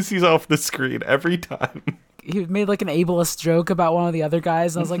as soon as he's off the screen every time. He made like an ableist joke about one of the other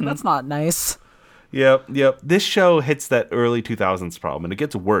guys, and I was like, that's not nice. Yep. This show hits that early 2000s problem, and it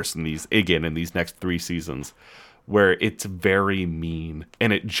gets worse in these next 3 seasons, where it's very mean,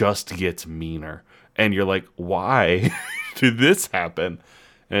 and it just gets meaner. And you're like, why did this happen?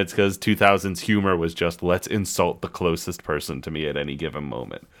 And it's because 2000s humor was just, let's insult the closest person to me at any given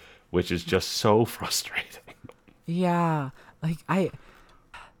moment, which is just so frustrating. Yeah. Like, I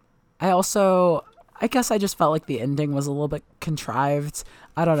guess I just felt like the ending was a little bit contrived.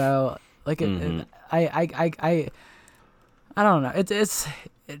 I don't know. Like, I don't know. It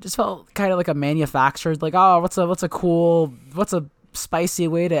just felt kind of like a manufactured, like, oh, what's a spicy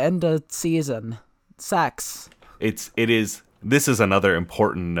way to end a season? Sex. This is another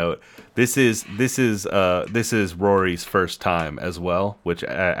important note. This is Rory's first time as well, which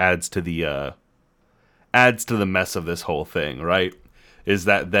adds to the mess of this whole thing, right? is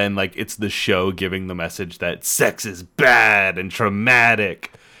that then like it's the show giving the message that sex is bad and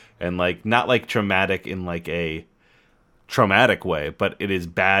traumatic, and like not like traumatic in like a traumatic way, but it is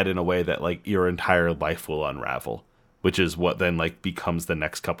bad in a way that like your entire life will unravel, which is what then like becomes the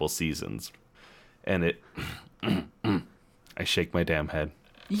next couple seasons. And it I shake my damn head.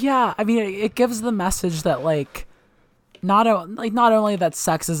 Yeah, I mean, it gives the message that like not only that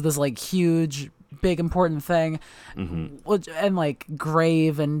sex is this like huge, big, important thing, and like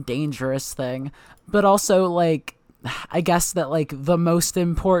grave and dangerous thing, but also like I guess that like the most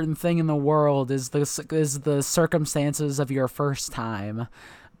important thing in the world is the circumstances of your first time,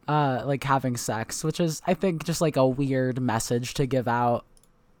 like having sex, which is I think just like a weird message to give out.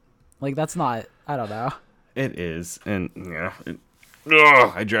 Like that's not, I don't know. It is, and yeah.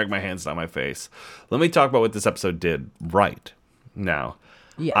 I drag my hands down my face. Let me talk about what this episode did right now.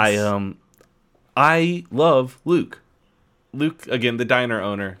 Yes. I love Luke. Luke, again, the diner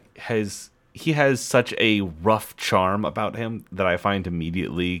owner, has such a rough charm about him that I find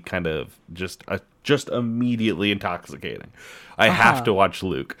immediately kind of just immediately intoxicating. I have to watch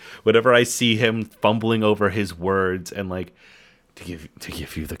Luke. Whenever I see him fumbling over his words and like to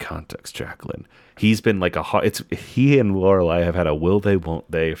give you the context, Jacqueline. He's been like he and Lorelai have had a will they won't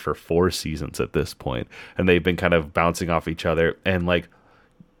they for 4 seasons at this point, and they've been kind of bouncing off each other, and like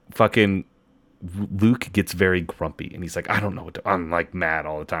fucking Luke gets very grumpy and he's like, I don't know what to, I'm like mad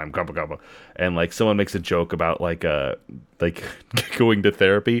all the time, grumpa. And like someone makes a joke about like going to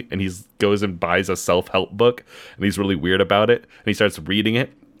therapy, and he goes and buys a self-help book, and he's really weird about it, and he starts reading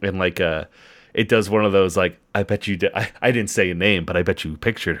it, and like it does one of those like, I bet you did. I didn't say a name, but I bet you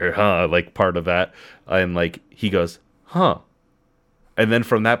pictured her, huh? Like part of that, and like he goes, huh? And then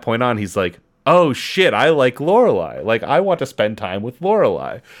from that point on, he's like, oh shit, I like Lorelai. Like I want to spend time with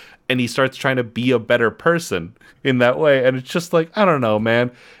Lorelai, and he starts trying to be a better person in that way. And it's just like, I don't know,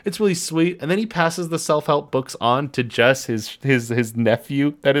 man. It's really sweet. And then he passes the self-help books on to Jess, his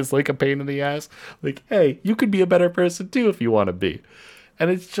nephew, that is like a pain in the ass. Like, hey, you could be a better person too if you want to be. And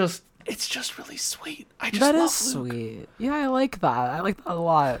it's just really sweet. That is sweet. Yeah, I like that. I like that a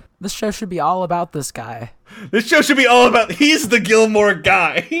lot. This show should be all about this guy. This show should be all about, he's the Gilmore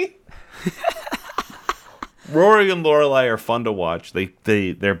guy. Rory and Lorelai are fun to watch.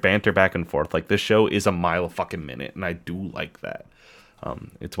 Their banter back and forth. Like, this show is a mile a fucking minute, and I do like that.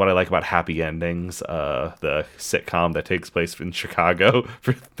 It's what I like about Happy Endings, the sitcom that takes place in Chicago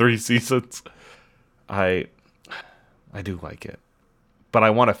for 3 seasons. I do like it. But I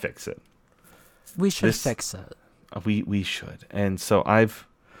want to fix it. We should fix it. We should. And so I've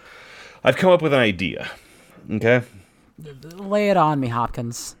come up with an idea. Okay? Lay it on me,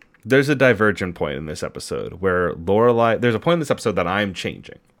 Hopkins. There's a divergent point in this episode where there's a point in this episode that I'm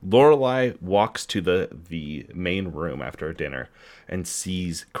changing. Lorelai walks to the main room after dinner and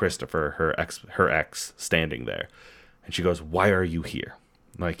sees Christopher, her ex, standing there. And she goes, "Why are you here?"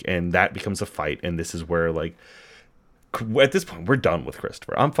 Like, and that becomes a fight, and this is where like at this point, we're done with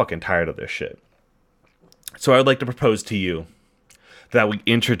Christopher. I'm fucking tired of this shit. So I would like to propose to you that we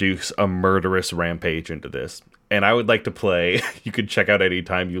introduce a murderous rampage into this. And I would like to play You Can Check Out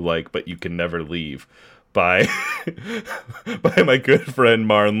Anytime You Like, But You Can Never Leave by my good friend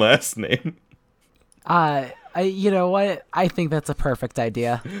Marn Last Name. You know what? I think that's a perfect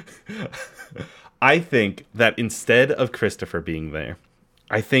idea. I think that instead of Christopher being there,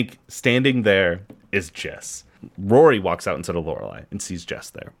 I think standing there is Jess. Rory walks out instead of Lorelai and sees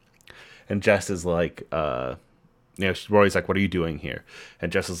Jess there. And Jess is like, Rory's like, "What are you doing here?"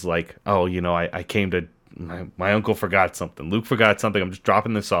 And Jess is like, "Oh, I came to, my uncle forgot something. Luke forgot something. I'm just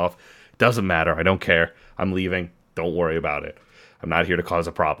dropping this off. It doesn't matter. I don't care. I'm leaving. Don't worry about it. I'm not here to cause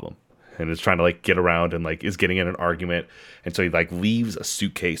a problem." And is trying to like get around and like is getting in an argument. And so he like leaves a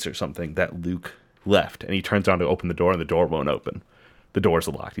suitcase or something that Luke left. And he turns around to open the door, and the door won't open. The door's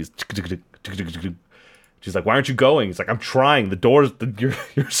locked. She's like, "Why aren't you going?" He's like, "I'm trying. The door's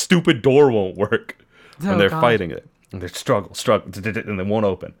your stupid door won't work." And they're fighting it. And they struggle, and they won't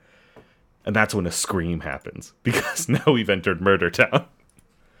open. And that's when a scream happens, because now we've entered Murder Town.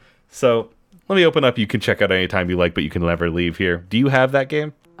 So let me open up You Can Check Out Anytime You Like, But You Can Never Leave here. Do you have that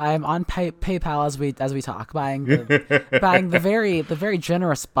game? I'm on PayPal as we talk, buying the very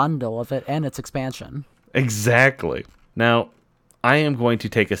generous bundle of it and its expansion. Exactly. Now, I am going to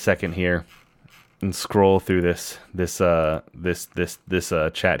take a second here and scroll through this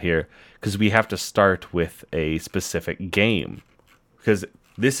chat here, because we have to start with a specific game, because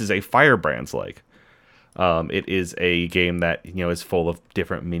this is a Firebrands like. It is a game that is full of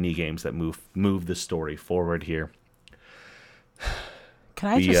different mini games that move the story forward here. Can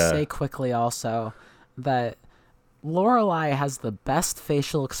I just say quickly also that Lorelai has the best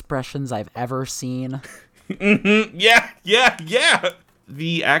facial expressions I've ever seen. Yeah.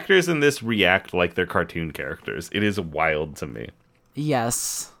 The actors in this react like they're cartoon characters. It is wild to me.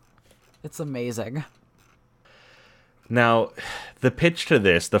 Yes. It's amazing. Now, the pitch to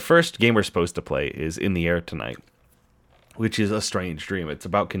this, the first game we're supposed to play is In the Air Tonight, which is a strange dream. It's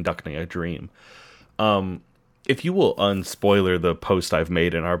about conducting a dream. If you will unspoiler the post I've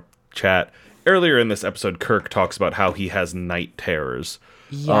made in our chat, earlier in this episode, Kirk talks about how he has night terrors.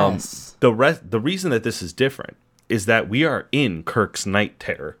 Yes. The reason that this is different is that we are in Kirk's night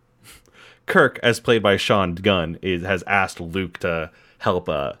terror. Kirk, as played by Sean Gunn, has asked Luke to help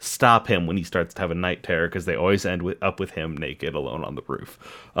stop him when he starts to have a night terror, because they always end up with him naked alone on the roof.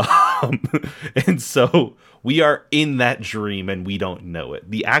 And so we are in that dream and we don't know it.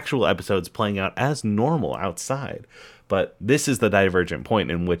 The actual episode's playing out as normal outside, but this is the divergent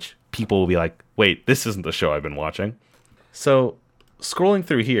point in which people will be like, wait, this isn't the show I've been watching. So scrolling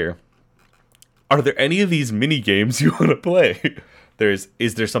through here, are there any of these mini games you want to play?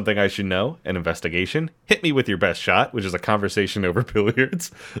 Is there something I should know? An investigation. Hit me with your best shot, which is a conversation over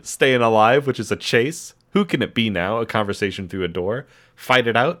billiards. Staying alive, which is a chase. Who can it be now? A conversation through a door. Fight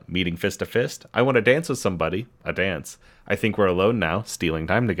it out. Meeting fist to fist. I want to dance with somebody. A dance. I think we're alone now. Stealing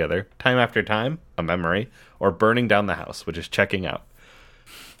time together. Time after time. A memory. Or burning down the house, which is checking out.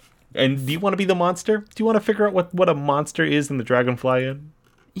 And do you want to be the monster? Do you want to figure out what a monster is in the Dragonfly Inn?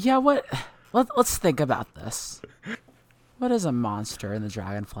 Yeah, let's think about this. What is a monster in the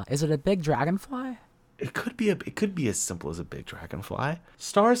Dragonfly? Is it a big dragonfly? It could be as simple as a big dragonfly.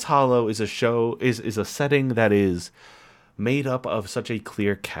 Stars Hollow is a setting that is made up of such a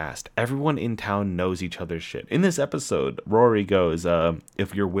clear cast. Everyone in town knows each other's shit. In this episode, Rory goes,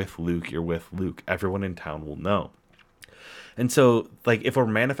 if you're with Luke, you're with Luke. Everyone in town will know. And so, like, if we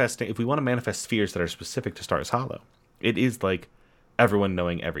want to manifest spheres that are specific to Stars Hollow, it is like everyone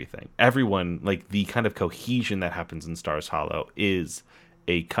knowing everything. Everyone, like, the kind of cohesion that happens in Stars Hollow is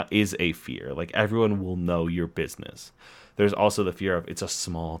a fear. Like, everyone will know your business. There's also the fear of it's a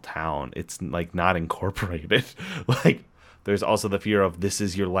small town. It's like not incorporated. Like, there's also the fear of this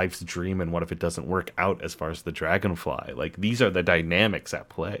is your life's dream, and what if it doesn't work out as far as the Dragonfly? Like, these are the dynamics at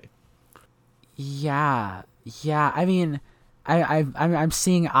play. Yeah. I mean, I'm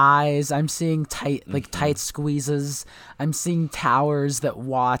seeing eyes. I'm seeing tight squeezes. I'm seeing towers that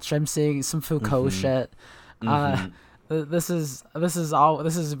watch. I'm seeing some Foucault shit. This is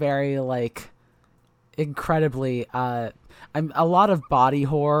very, like, incredibly. I'm a lot of body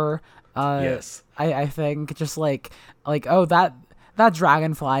horror. Yes. I think just like oh, that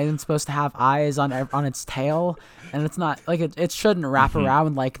dragonfly isn't supposed to have eyes on its tail, and it's not like it shouldn't wrap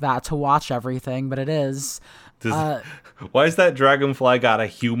around like that to watch everything, but it is. Why is that dragonfly got a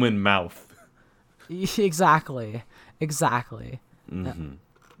human mouth? Exactly.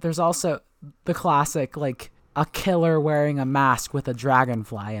 There's also the classic, like, a killer wearing a mask with a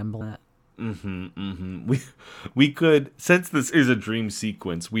dragonfly emblem. We could, since this is a dream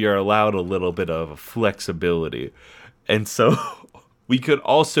sequence, we are allowed a little bit of flexibility, and so we could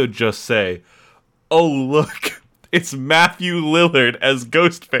also just say, "Oh, look, it's Matthew Lillard as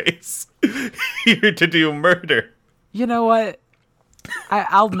Ghostface here to do murder." You know what?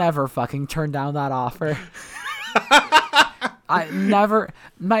 I'll never fucking turn down that offer. I never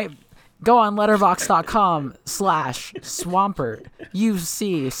might go on letterboxd.com/Swampert. You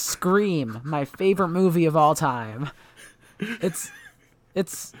see Scream, my favorite movie of all time. It's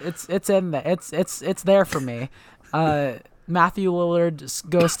in there. It's there for me. Matthew Lillard's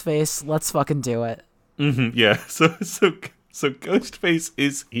Ghostface. Let's fucking do it. Yeah. So Ghostface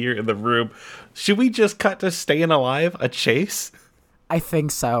is here in the room. Should we just cut to Staying Alive, a chase? I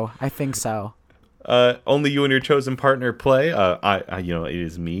think so. Only you and your chosen partner play. It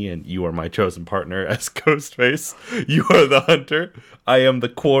is me, and you are my chosen partner as Ghostface. You are the hunter. I am the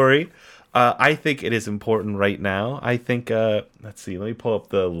quarry. I think it is important right now. I think, let's see, let me pull up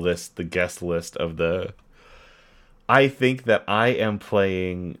the guest list of the... I think that I am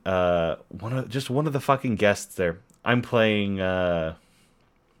playing one of the fucking guests there. I'm playing,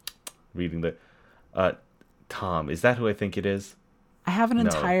 reading the, Tom. Is that who I think it is? I have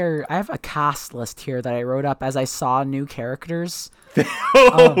I have a cast list here that I wrote up as I saw new characters.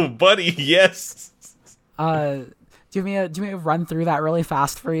 Buddy, yes. Do you want me to run through that really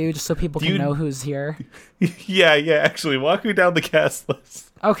fast for you, just so people can know who's here? Yeah, actually, walk me down the cast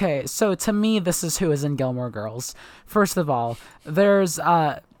list. Okay, so to me, this is who is in Gilmore Girls. First of all, there's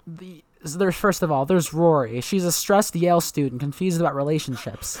first of all, there's Rory. She's a stressed Yale student, confused about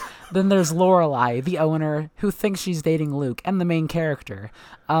relationships. Then there's Lorelai, the owner, who thinks she's dating Luke, and the main character.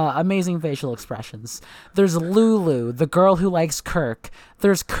 Amazing facial expressions. There's Lulu, the girl who likes Kirk.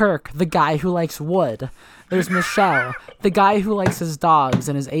 There's Kirk, the guy who likes wood. There's Michelle, the guy who likes his dogs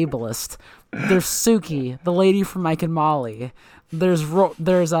and is ableist. There's Suki, the lady from Mike and Molly. There's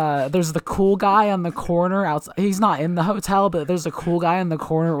the cool guy on the corner outside. He's not in the hotel, but there's a cool guy in the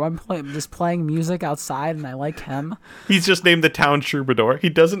corner at one point just playing music outside, and I like him. He's just named the town troubadour. He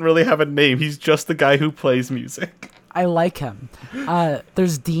doesn't really have a name. He's just the guy who plays music. I like him.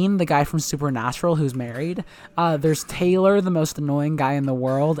 There's Dean, the guy from Supernatural, who's married. There's Taylor, the most annoying guy in the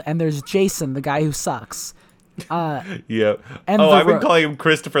world, and there's Jason, the guy who sucks. Yeah. And I've been calling him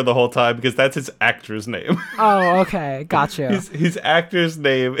Christopher the whole time because that's his actor's name. Oh, okay. Gotcha. His actor's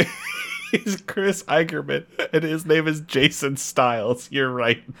name is Chris Eigerman, and his name is Jason Stiles. You're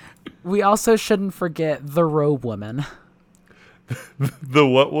right. We also shouldn't forget the robe women. The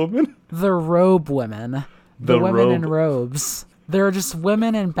what woman? The robe women. The women in robes. There are just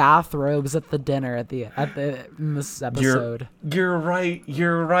women in bathrobes at the dinner in this episode. You're right.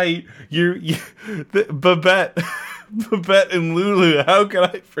 Babette and Lulu. How can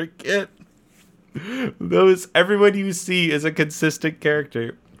I forget? Everyone you see is a consistent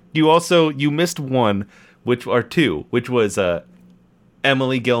character. You missed one, which was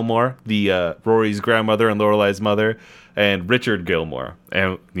Emily Gilmore, the Rory's grandmother and Lorelai's mother, and Richard Gilmore,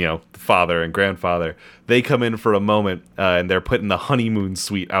 and the father and grandfather. They come in for a moment, and they're put in the honeymoon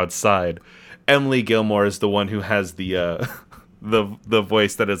suite outside. Emily Gilmore is the one who has the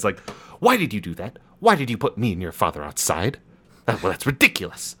voice that is like, "Why did you do that? Why did you put me and your father outside? That's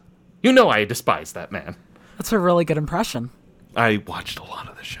ridiculous. You know I despise that man." That's a really good impression. I watched a lot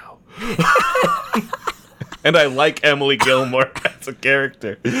of the show. And I like Emily Gilmore as a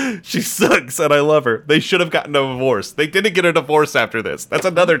character. She sucks, and I love her. They should have gotten a divorce. They didn't get a divorce after this. That's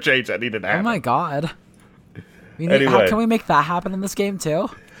another change that needed to happen. Oh my god. Anyway. Can we make that happen in this game too?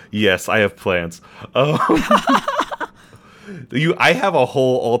 Yes, I have plans. I have a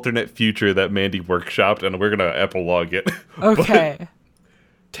whole alternate future that Mandy workshopped, and we're going to epilogue it. Okay.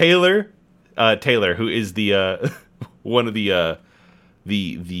 Taylor, who is the one of the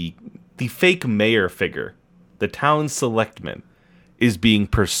fake mayor figure, the town selectman, is being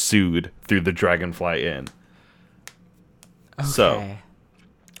pursued through the Dragonfly Inn. Okay. So,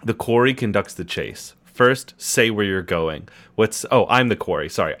 the quarry conducts the chase. First, say where you're going. I'm the quarry.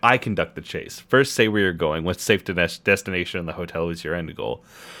 Sorry, I conduct the chase. First, say where you're going. What safe destination in the hotel is your end goal?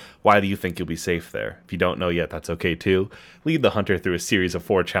 Why do you think you'll be safe there? If you don't know yet, that's okay too. Lead the hunter through a series of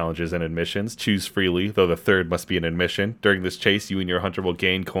 4 challenges and admissions. Choose freely, though the third must be an admission. During this chase, you and your hunter will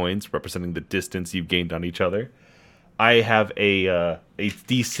gain coins, representing the distance you've gained on each other. I have a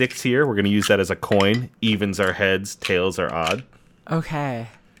D6 here. We're going to use that as a coin. Evens are heads, tails are odd. Okay.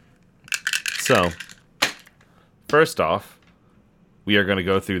 So, first off, we are going to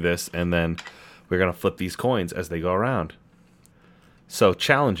go through this, and then we're going to flip these coins as they go around. So,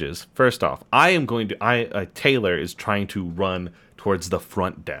 challenges. First off, Taylor is trying to run towards the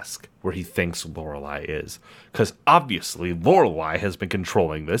front desk where he thinks Lorelai is. Because obviously Lorelai has been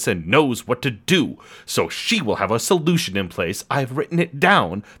controlling this and knows what to do. So she will have a solution in place. I've written it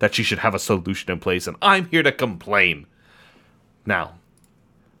down that she should have a solution in place, and I'm here to complain. Now,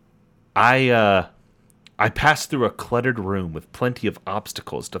 I pass through a cluttered room with plenty of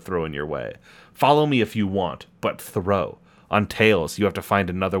obstacles to throw in your way. Follow me if you want, but throw. On tails, you have to find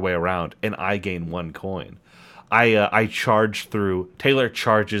another way around, and I gain 1 coin. I charge through. Taylor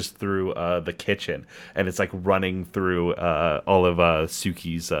charges through the kitchen, and it's like running through all of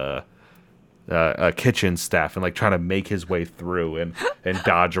Suki's kitchen staff, and like trying to make his way through and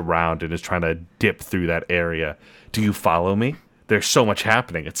dodge around, and is trying to dip through that area. Do you follow me? There's so much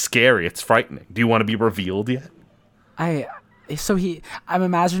happening. It's scary. It's frightening. Do you want to be revealed yet? I'm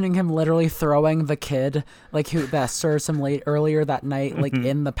imagining him literally throwing the kid that serves him earlier that night,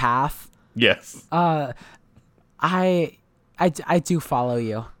 in the path. Yes. I do follow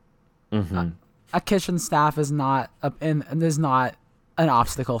you. Mm-hmm. A kitchen staff is not an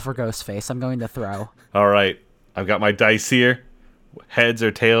obstacle for Ghostface. I'm going to throw. All right, I've got my dice here. Heads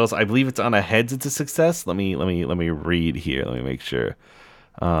or tails? I believe it's on a heads. It's a success. Let me read here. Let me make sure.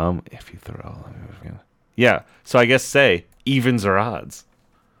 If you throw, yeah. So I guess say evens or odds.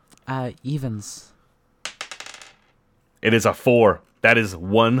 Evens. It is a 4. That is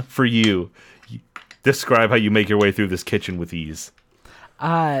 1 for you. Describe how you make your way through this kitchen with ease.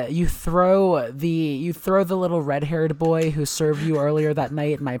 You throw the little red-haired boy who served you earlier that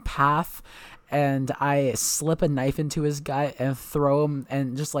night in my path, and I slip a knife into his gut and throw him,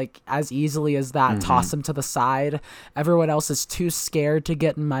 and just like as easily as that, toss him to the side. Everyone else is too scared to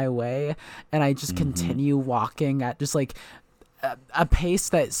get in my way, and I just continue walking at just like a pace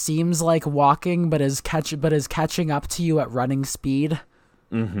that seems like walking, but is catching up to you at running speed.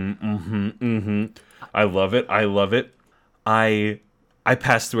 I love it. I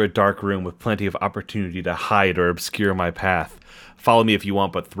pass through a dark room with plenty of opportunity to hide or obscure my path. Follow me if you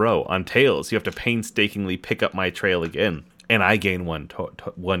want, but throw. On Tails, you have to painstakingly pick up my trail again, and I gain one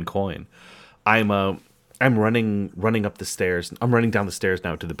coin. I'm running up the stairs. I'm running down the stairs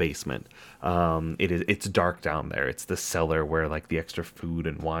now to the basement. It's dark down there. It's the cellar where like the extra food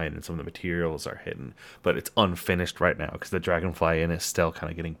and wine and some of the materials are hidden, but it's unfinished right now because the Dragonfly Inn is still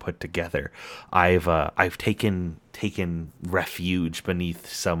kind of getting put together. I've taken refuge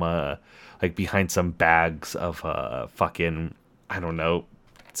beneath some like behind some bags of fucking, I don't know,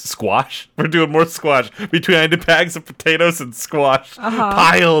 squash. We're doing more squash behind the bags of potatoes and squash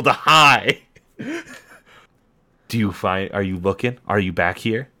piled high. Are you looking? Are you back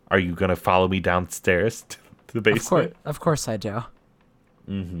here? Are you going to follow me downstairs to the basement? Of course I do.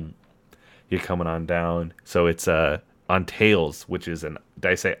 You're coming on down. So it's on Tails, which is did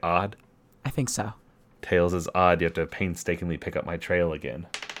I say odd? I think so. Tails is odd. You have to painstakingly pick up my trail again.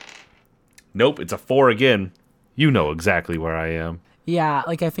 Nope, it's a 4 again. You know exactly where I am. Yeah,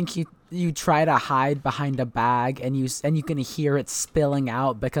 like I think you try to hide behind a bag, and you can hear it spilling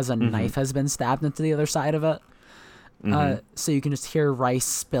out because a knife has been stabbed into the other side of it. So you can just hear rice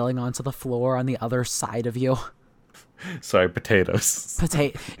spilling onto the floor on the other side of you. Sorry, potatoes.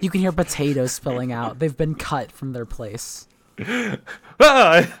 You can hear potatoes spilling out. They've been cut from their place.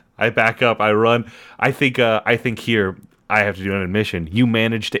 I back up. I run. I think here I have to do an admission. You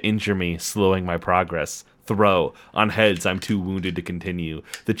managed to injure me, slowing my progress. Throw. On heads, I'm too wounded to continue.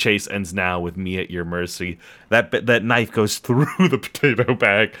 The chase ends now with me at your mercy. That knife goes through the potato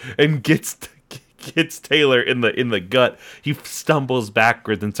bag and gets Taylor in the gut. He stumbles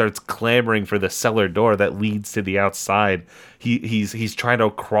backwards and starts clamoring for the cellar door that leads to the outside. He's trying to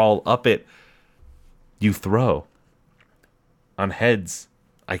crawl up it. You throw. On heads,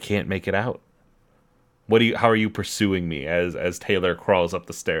 I can't make it out. How are you pursuing me as Taylor crawls up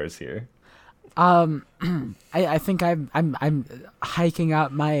the stairs here? I think I'm hiking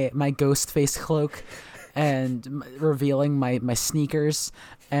up my ghost face cloak and revealing my sneakers,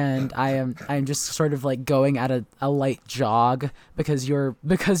 and I'm just sort of like going at a light jog because you're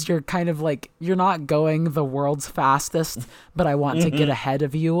kind of like, you're not going the world's fastest, but I want to get ahead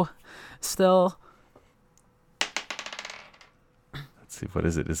of you still. Let's see, what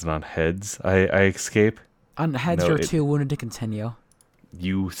is it? Is it on heads? I escape? On heads, you're too wounded to continue.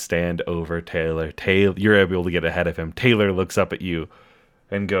 You stand over Taylor. You're able to get ahead of him. Taylor looks up at you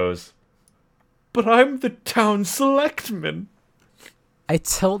and goes, "But I'm the town selectman." I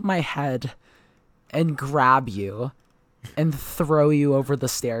tilt my head and grab you and throw you over the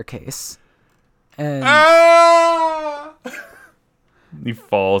staircase. And he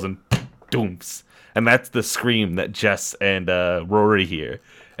falls and doomps. And that's the scream that Jess and Rory hear.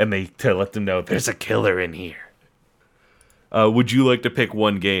 And to let them know there's a killer in here. Would you like to pick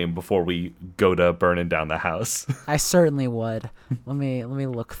one game before we go to burning down the house? I certainly would. Let me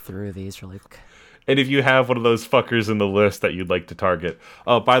look through these really quick. And if you have one of those fuckers in the list that you'd like to target.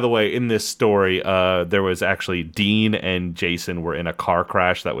 By the way, in this story, there was actually Dean and Jason were in a car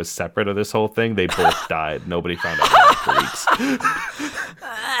crash that was separate of this whole thing. They both died. Nobody found out about it for weeks.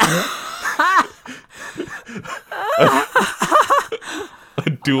 A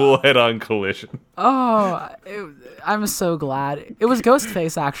dual head-on collision. Oh, I'm so glad. It was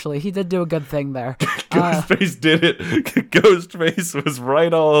Ghostface, actually. He did do a good thing there. Ghostface did it. Ghostface was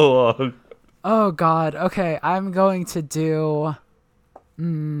right all along. Oh, God. Okay, I'm going to do...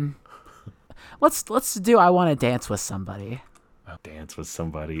 Let's do I Want to Dance with Somebody. Oh, dance with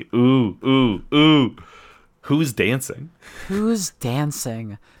somebody. Ooh. Who's dancing? Who's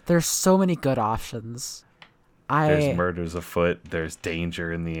dancing? There's so many good options. There's murders afoot. There's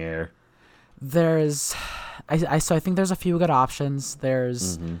danger in the air. So I think there's a few good options.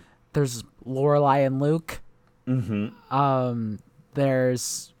 There's Lorelai and Luke.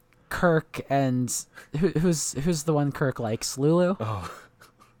 There's Kirk and who's the one Kirk likes? Lulu? Oh.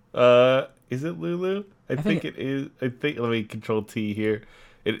 Is it Lulu? I think it is. Let me control T here.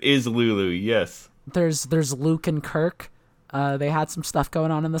 It is Lulu, yes. There's Luke and Kirk. They had some stuff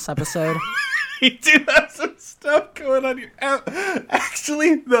going on in this episode. We do have some stuff going on here.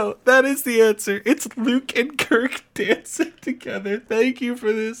 Actually, no, that is the answer. It's Luke and Kirk dancing together. Thank you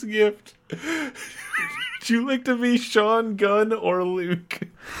for this gift. Would you like to be Sean Gunn or Luke?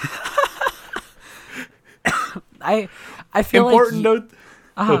 I feel Important like note.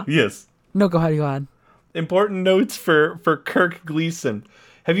 Oh, yes. No, go ahead. Go ahead. Important notes for Kirk Gleason.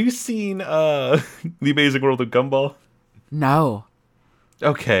 Have you seen The Amazing World of Gumball? No.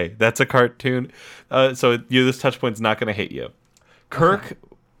 Okay, that's a cartoon. So this touch point's not going to hit you. Kirk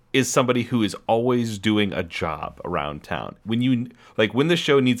is somebody who is always doing a job around town. When the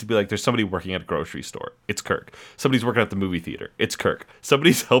show needs to be like, there's somebody working at a grocery store, it's Kirk. Somebody's working at the movie theater, it's Kirk.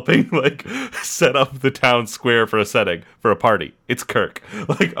 Somebody's helping like set up the town square for a setting for a party, it's Kirk.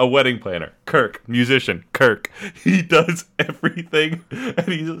 Like a wedding planner, Kirk. Musician, Kirk. He does everything, and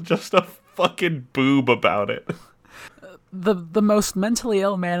he's just a fucking boob about it. The most mentally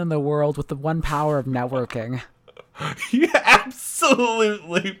ill man in the world with the one power of networking. Yeah,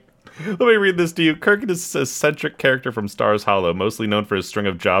 absolutely. Let me read this to you. Kirk is a eccentric character from Stars Hollow, mostly known for his string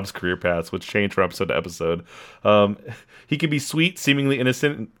of jobs career paths, which change from episode to episode. He can be sweet, seemingly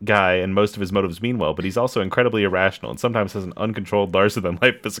innocent guy, and most of his motives mean well, but he's also incredibly irrational and sometimes has an uncontrolled,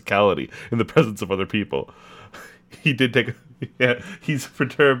 larger-than-life physicality in the presence of other people. He's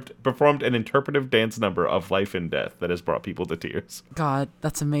performed an interpretive dance number of life and death that has brought people to tears. God,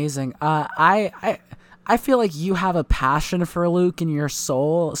 that's amazing. I feel like you have a passion for Luke in your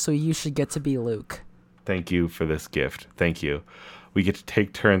soul, so you should get to be Luke. Thank you for this gift. Thank you. We get to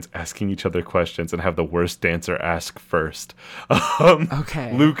take turns asking each other questions and have the worst dancer ask first.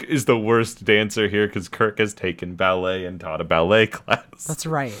 Okay. Luke is the worst dancer here because Kirk has taken ballet and taught a ballet class. That's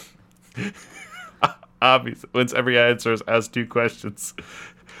right. Obviously, once every answer is asked 2 questions.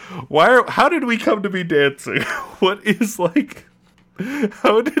 How did we come to be dancing? What is like...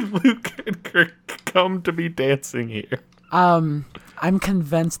 How did Luke and Kirk come to be dancing here? I'm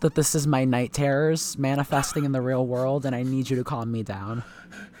convinced that this is my night terrors manifesting in the real world, and I need you to calm me down.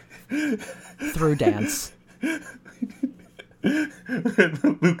 Through dance.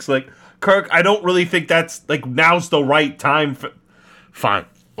 Luke's like, Kirk, I don't really think that's, like, now's the right time for... Fine.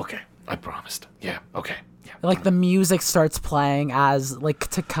 Okay. I promised. Yeah. Okay. Yeah. Like, the music starts playing as, like,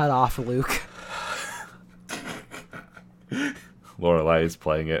 to cut off Luke. Lorelai is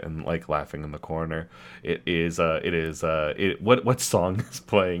playing it and like laughing in the corner. What song is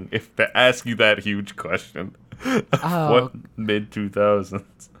playing? If they ask you that huge question, what mid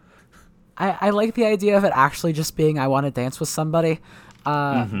 2000s? I like the idea of it actually just being I want to dance with somebody,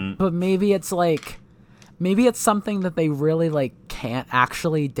 but maybe it's something that they really like can't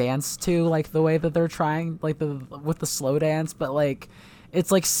actually dance to like the way that they're trying like with the slow dance, but like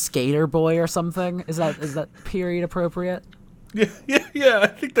it's like Skater Boy or something. Is that period appropriate? Yeah, I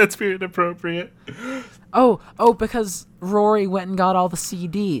think that's period appropriate. Oh, because Rory went and got all the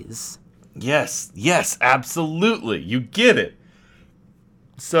CDs. Yes, absolutely. You get it.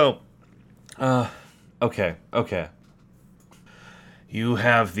 So, okay. You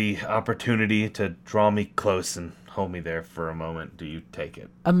have the opportunity to draw me close and hold me there for a moment. Do you take it?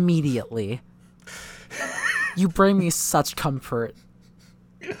 Immediately. You bring me such comfort.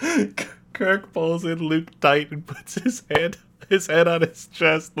 Kirk pulls in Luke tight and puts his head on his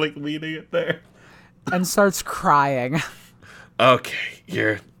chest, like leaning it there. And starts crying. Okay,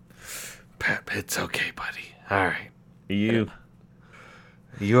 it's okay, buddy. All right. You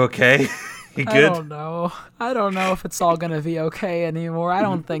okay? You good? I don't know if it's all gonna be okay anymore. I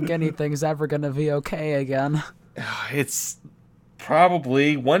don't think anything's ever gonna be okay again. It's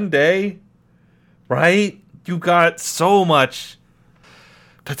probably one day, right? You got so much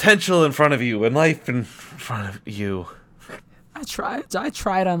potential in front of you and life in front of you. I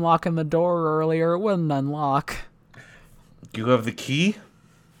tried unlocking the door earlier. It wouldn't unlock. You have the key?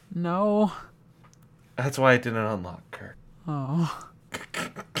 No. That's why it didn't unlock, Kirk. Oh.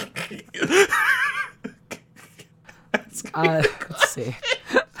 Let's see.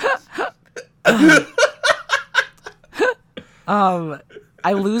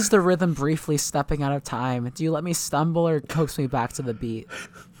 I lose the rhythm briefly stepping out of time. Do you let me stumble or coax me back to the beat?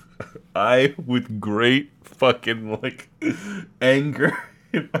 I, with great fucking, like, anger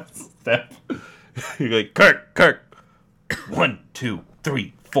in my step, you're like, Kirk. 1, 2,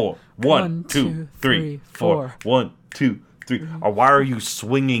 3, 4. 1, 2, 3, 4. 1, 2, 3. Or why are you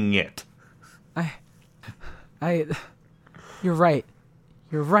swinging it? You're right.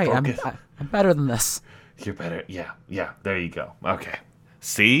 I'm better than this. You're better. Yeah. There you go. Okay.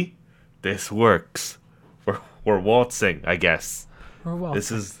 See? This works. We're waltzing, I guess. We're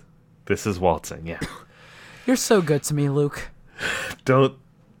waltzing. This is waltzing, yeah. You're so good to me, Luke. Don't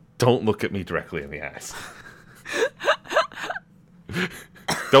look at me directly in the eyes.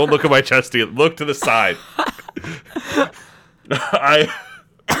 Don't look at my chest. Look to the side.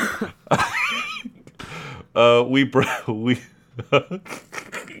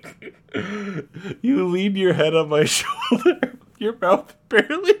 You lean your head on my shoulder, your mouth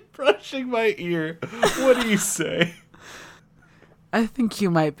barely brushing my ear. What do you say? I think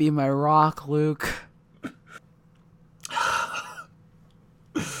you might be my rock, Luke.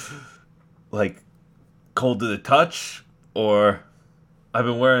 Like, cold to the touch? Or, I've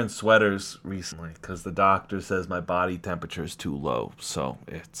been wearing sweaters recently because the doctor says my body temperature is too low. So,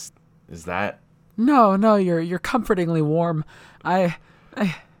 is that? No, you're comfortingly warm. I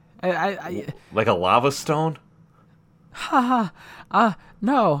Like a lava stone?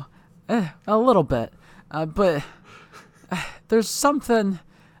 no, a little bit, but there's something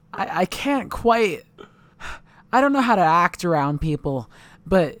I can't quite. I don't know how to act around people,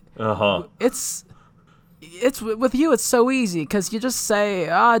 but it's with you. It's so easy because you just say,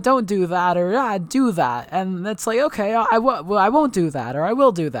 "Don't do that," or "Do that," and it's like, okay, I won't do that, or I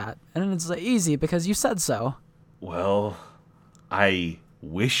will do that, and it's easy because you said so. Well, I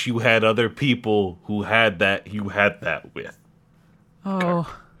wish you had other people who had that with. Oh, Kirk.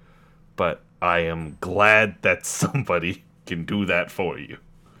 But I am glad that somebody can do that for you.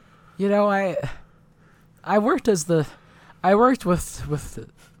 you know, I worked with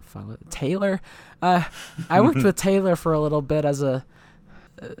Taylor. I worked with Taylor for a little bit as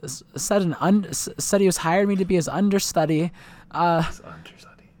said he was hired me to be his understudy. But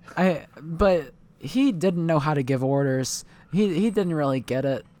he didn't know how to give orders. He didn't really get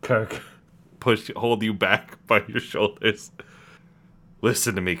it. Kirk, hold you back by your shoulders.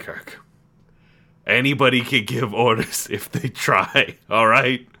 Listen to me, Kirk. Anybody can give orders if they try, all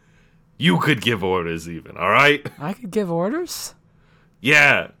right? You could give orders even, all right? I could give orders?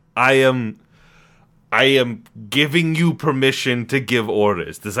 Yeah, I am giving you permission to give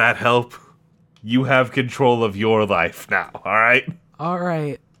orders. Does that help? You have control of your life now, all right? All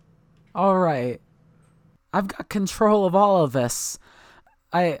right. I've got control of all of this.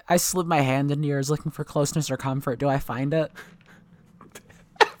 I slip my hand into yours looking for closeness or comfort. Do I find it?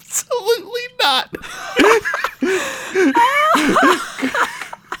 Absolutely not.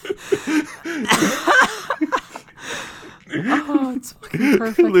 Oh, it's fucking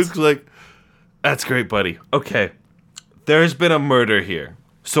perfect. Luke's like, that's great, buddy. Okay, there's been a murder here,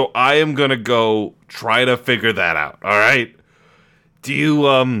 so I am gonna go try to figure that out, all right? Do you,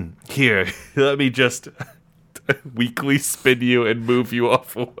 here, let me just weakly spin you and move you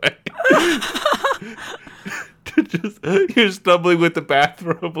off away. You're stumbling with the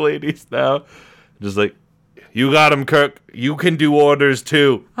bathrobe ladies now. Just like, you got him, Kirk. You can do orders,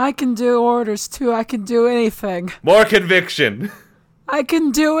 too. I can do orders, too. I can do anything. More conviction. I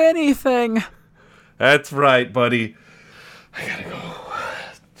can do anything. That's right, buddy. I gotta go.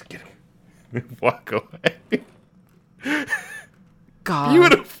 Get him. Walk away. God.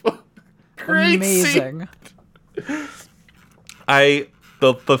 Beautiful. Great Amazing. Scene.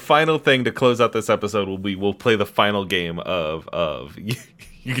 The final thing to close out this episode will be we'll play the final game of you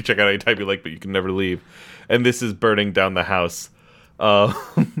can check out anytime you like, but you can never leave. And this is burning down the house.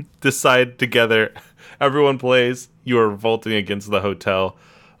 Decide together. Everyone plays. You are revolting against the hotel.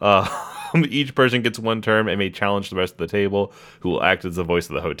 Each person gets one term and may challenge the rest of the table, who will act as the voice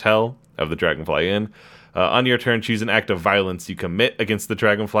of the hotel, of the Dragonfly Inn. On your turn, choose an act of violence you commit against the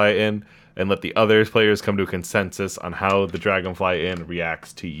Dragonfly Inn, and let the other players come to a consensus on how the Dragonfly Inn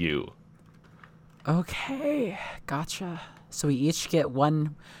reacts to you. Okay, gotcha. So we each get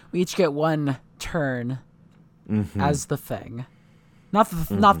one turn as the thing. Not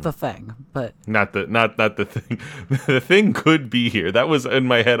the thing, but not the thing. The thing could be here. That was in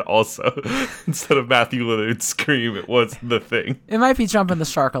my head also. Instead of Matthew Lillard's scream, it was the thing. it might be jumping the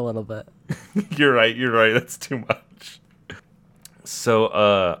shark a little bit. You're right. That's too much.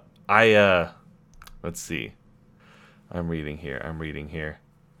 So, let's see. I'm reading here.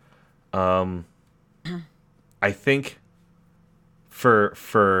 I think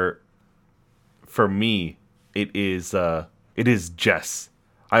for me, it is Jess.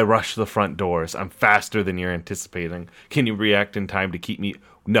 I rush the front doors. I'm faster than you're anticipating. Can you react in time to keep me?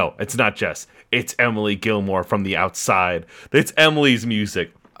 No, it's not Jess. It's Emily Gilmore from the outside. It's Emily's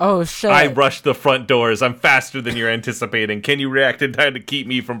music. Oh, shit. I rush the front doors. I'm faster than you're anticipating. Can you react in time to keep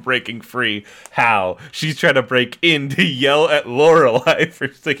me from breaking free? How? She's trying to break in to yell at Lorelai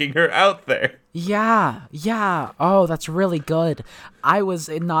for sticking her out there. Yeah. Oh, that's really good. I was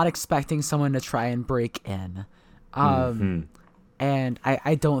not expecting someone to try and break in. And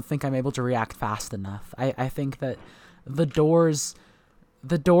I don't think I'm able to react fast enough. I think that the doors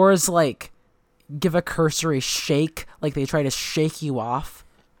like give a cursory shake, like they try to shake you off.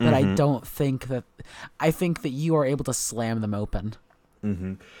 But I don't think that. I think that you are able to slam them open.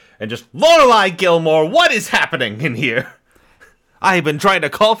 And just, Lorelai Gilmore, what is happening in here? I've been trying to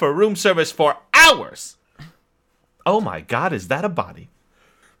call for room service for hours. Oh my God, is that a body?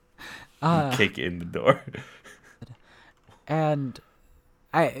 You kick in the door. And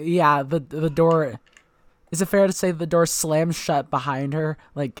the door. Is it fair to say the door slams shut behind her,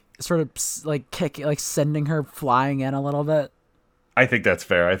 like sort of like sending her flying in a little bit? I think that's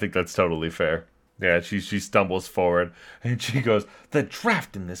fair. I think that's totally fair. Yeah, she stumbles forward and she goes, "The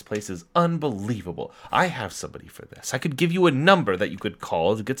draft in this place is unbelievable. I have somebody for this. I could give you a number that you could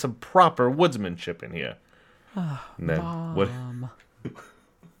call to get some proper woodsmanship in here." And then Mom.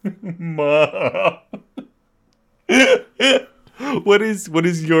 Mom. What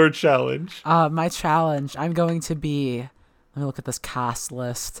is your challenge? My challenge. I'm going to be. Let me look at this cast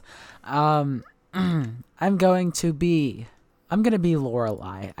list. I'm going to be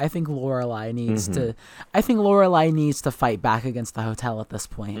Lorelai. I think Lorelai needs to. I think Lorelai needs to fight back against the hotel at this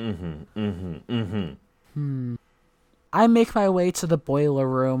point. I make my way to the boiler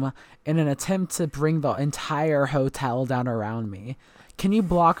room in an attempt to bring the entire hotel down around me. Can you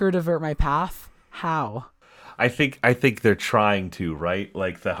block or divert my path? How? I think they're trying to, right?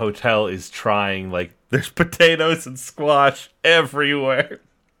 Like the hotel is trying, like there's potatoes and squash everywhere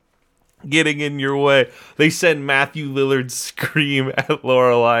getting in your way. They send Matthew Lillard's Scream at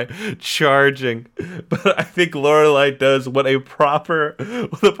Lorelai, charging. But I think Lorelai does what the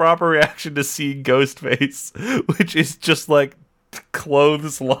proper reaction to seeing Ghostface, which is just like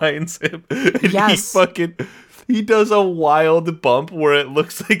clotheslines him. And yes. He does a wild bump where it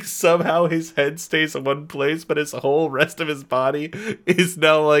looks like somehow his head stays in one place, but his whole rest of his body is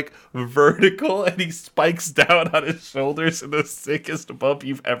now like vertical, and he spikes down on his shoulders in the sickest bump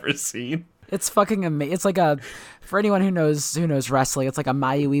you've ever seen. It's fucking amazing. It's like for anyone who knows wrestling, it's like a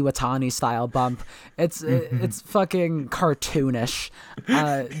Mayu Iwatani style bump. It's fucking cartoonish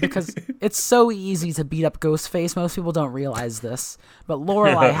because it's so easy to beat up Ghostface. Most people don't realize this, but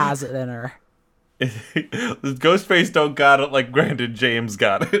Lorelai has it in her. Ghostface don't got it like Brandon James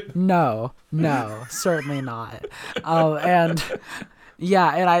got it. No, certainly not. And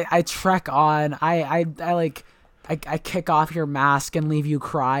I trek on. I kick off your mask and leave you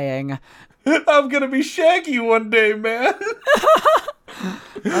crying. I'm gonna be Shaggy one day, man.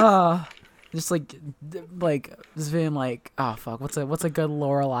 Just like just being like, oh fuck, what's a good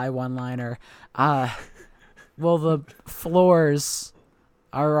Lorelai one-liner? Well, the floors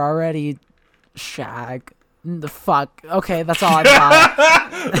are already shag. The fuck. Okay, that's all I got.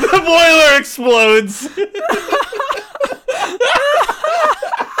 The boiler explodes.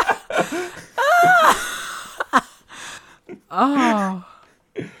 Oh.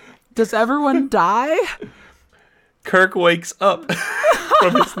 Does everyone die? Kirk wakes up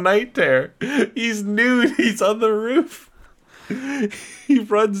from his night terror. He's nude. He's on the roof. He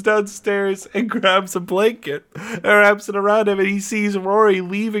runs downstairs and grabs a blanket and wraps it around him, and he sees Rory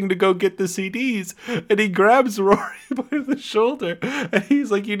leaving to go get the CDs, and he grabs Rory by the shoulder, and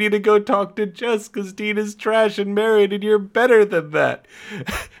he's like, "You need to go talk to Jess because Dean is trash and married, and you're better than that."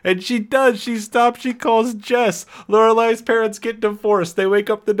 And she does. She stops. She calls Jess. Lorelai's parents get divorced. They wake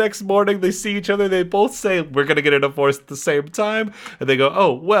up the next morning. They see each other. They both say, "We're going to get a divorce at the same time." And they go,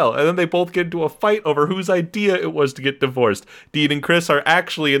 "Oh, well." And then they both get into a fight over whose idea it was to get divorced. Dean and Chris are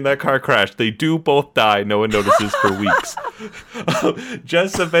actually in that car crash. They do both die. No one notices for weeks.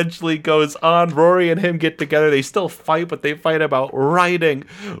 Jess eventually goes on. Rory and him get together. They still fight, but they fight about writing.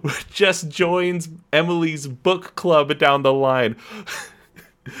 Jess joins Emily's book club down the line.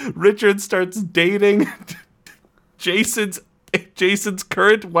 Richard starts dating Jason's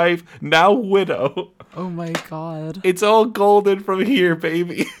current wife, now widow. Oh my god. It's all golden from here,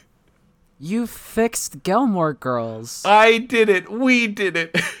 baby. You fixed Gilmore Girls. I did it. We did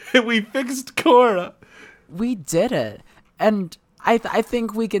it. We fixed Cora. We did it. And I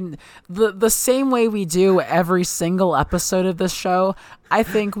think we can, the same way we do every single episode of this show, I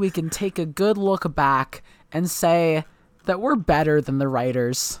think we can take a good look back and say that we're better than the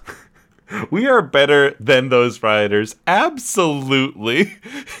writers. We are better than those writers. Absolutely.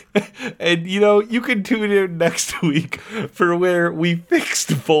 And, you can tune in next week for where we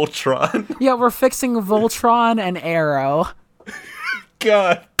fixed Voltron. Yeah, we're fixing Voltron and Arrow.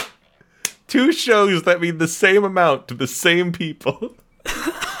 God. 2 shows that mean the same amount to the same people.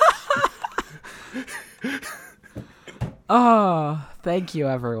 Oh, thank you,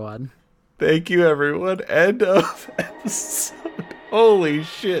 everyone. Thank you, everyone. End of episode. Holy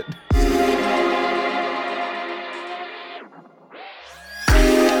shit.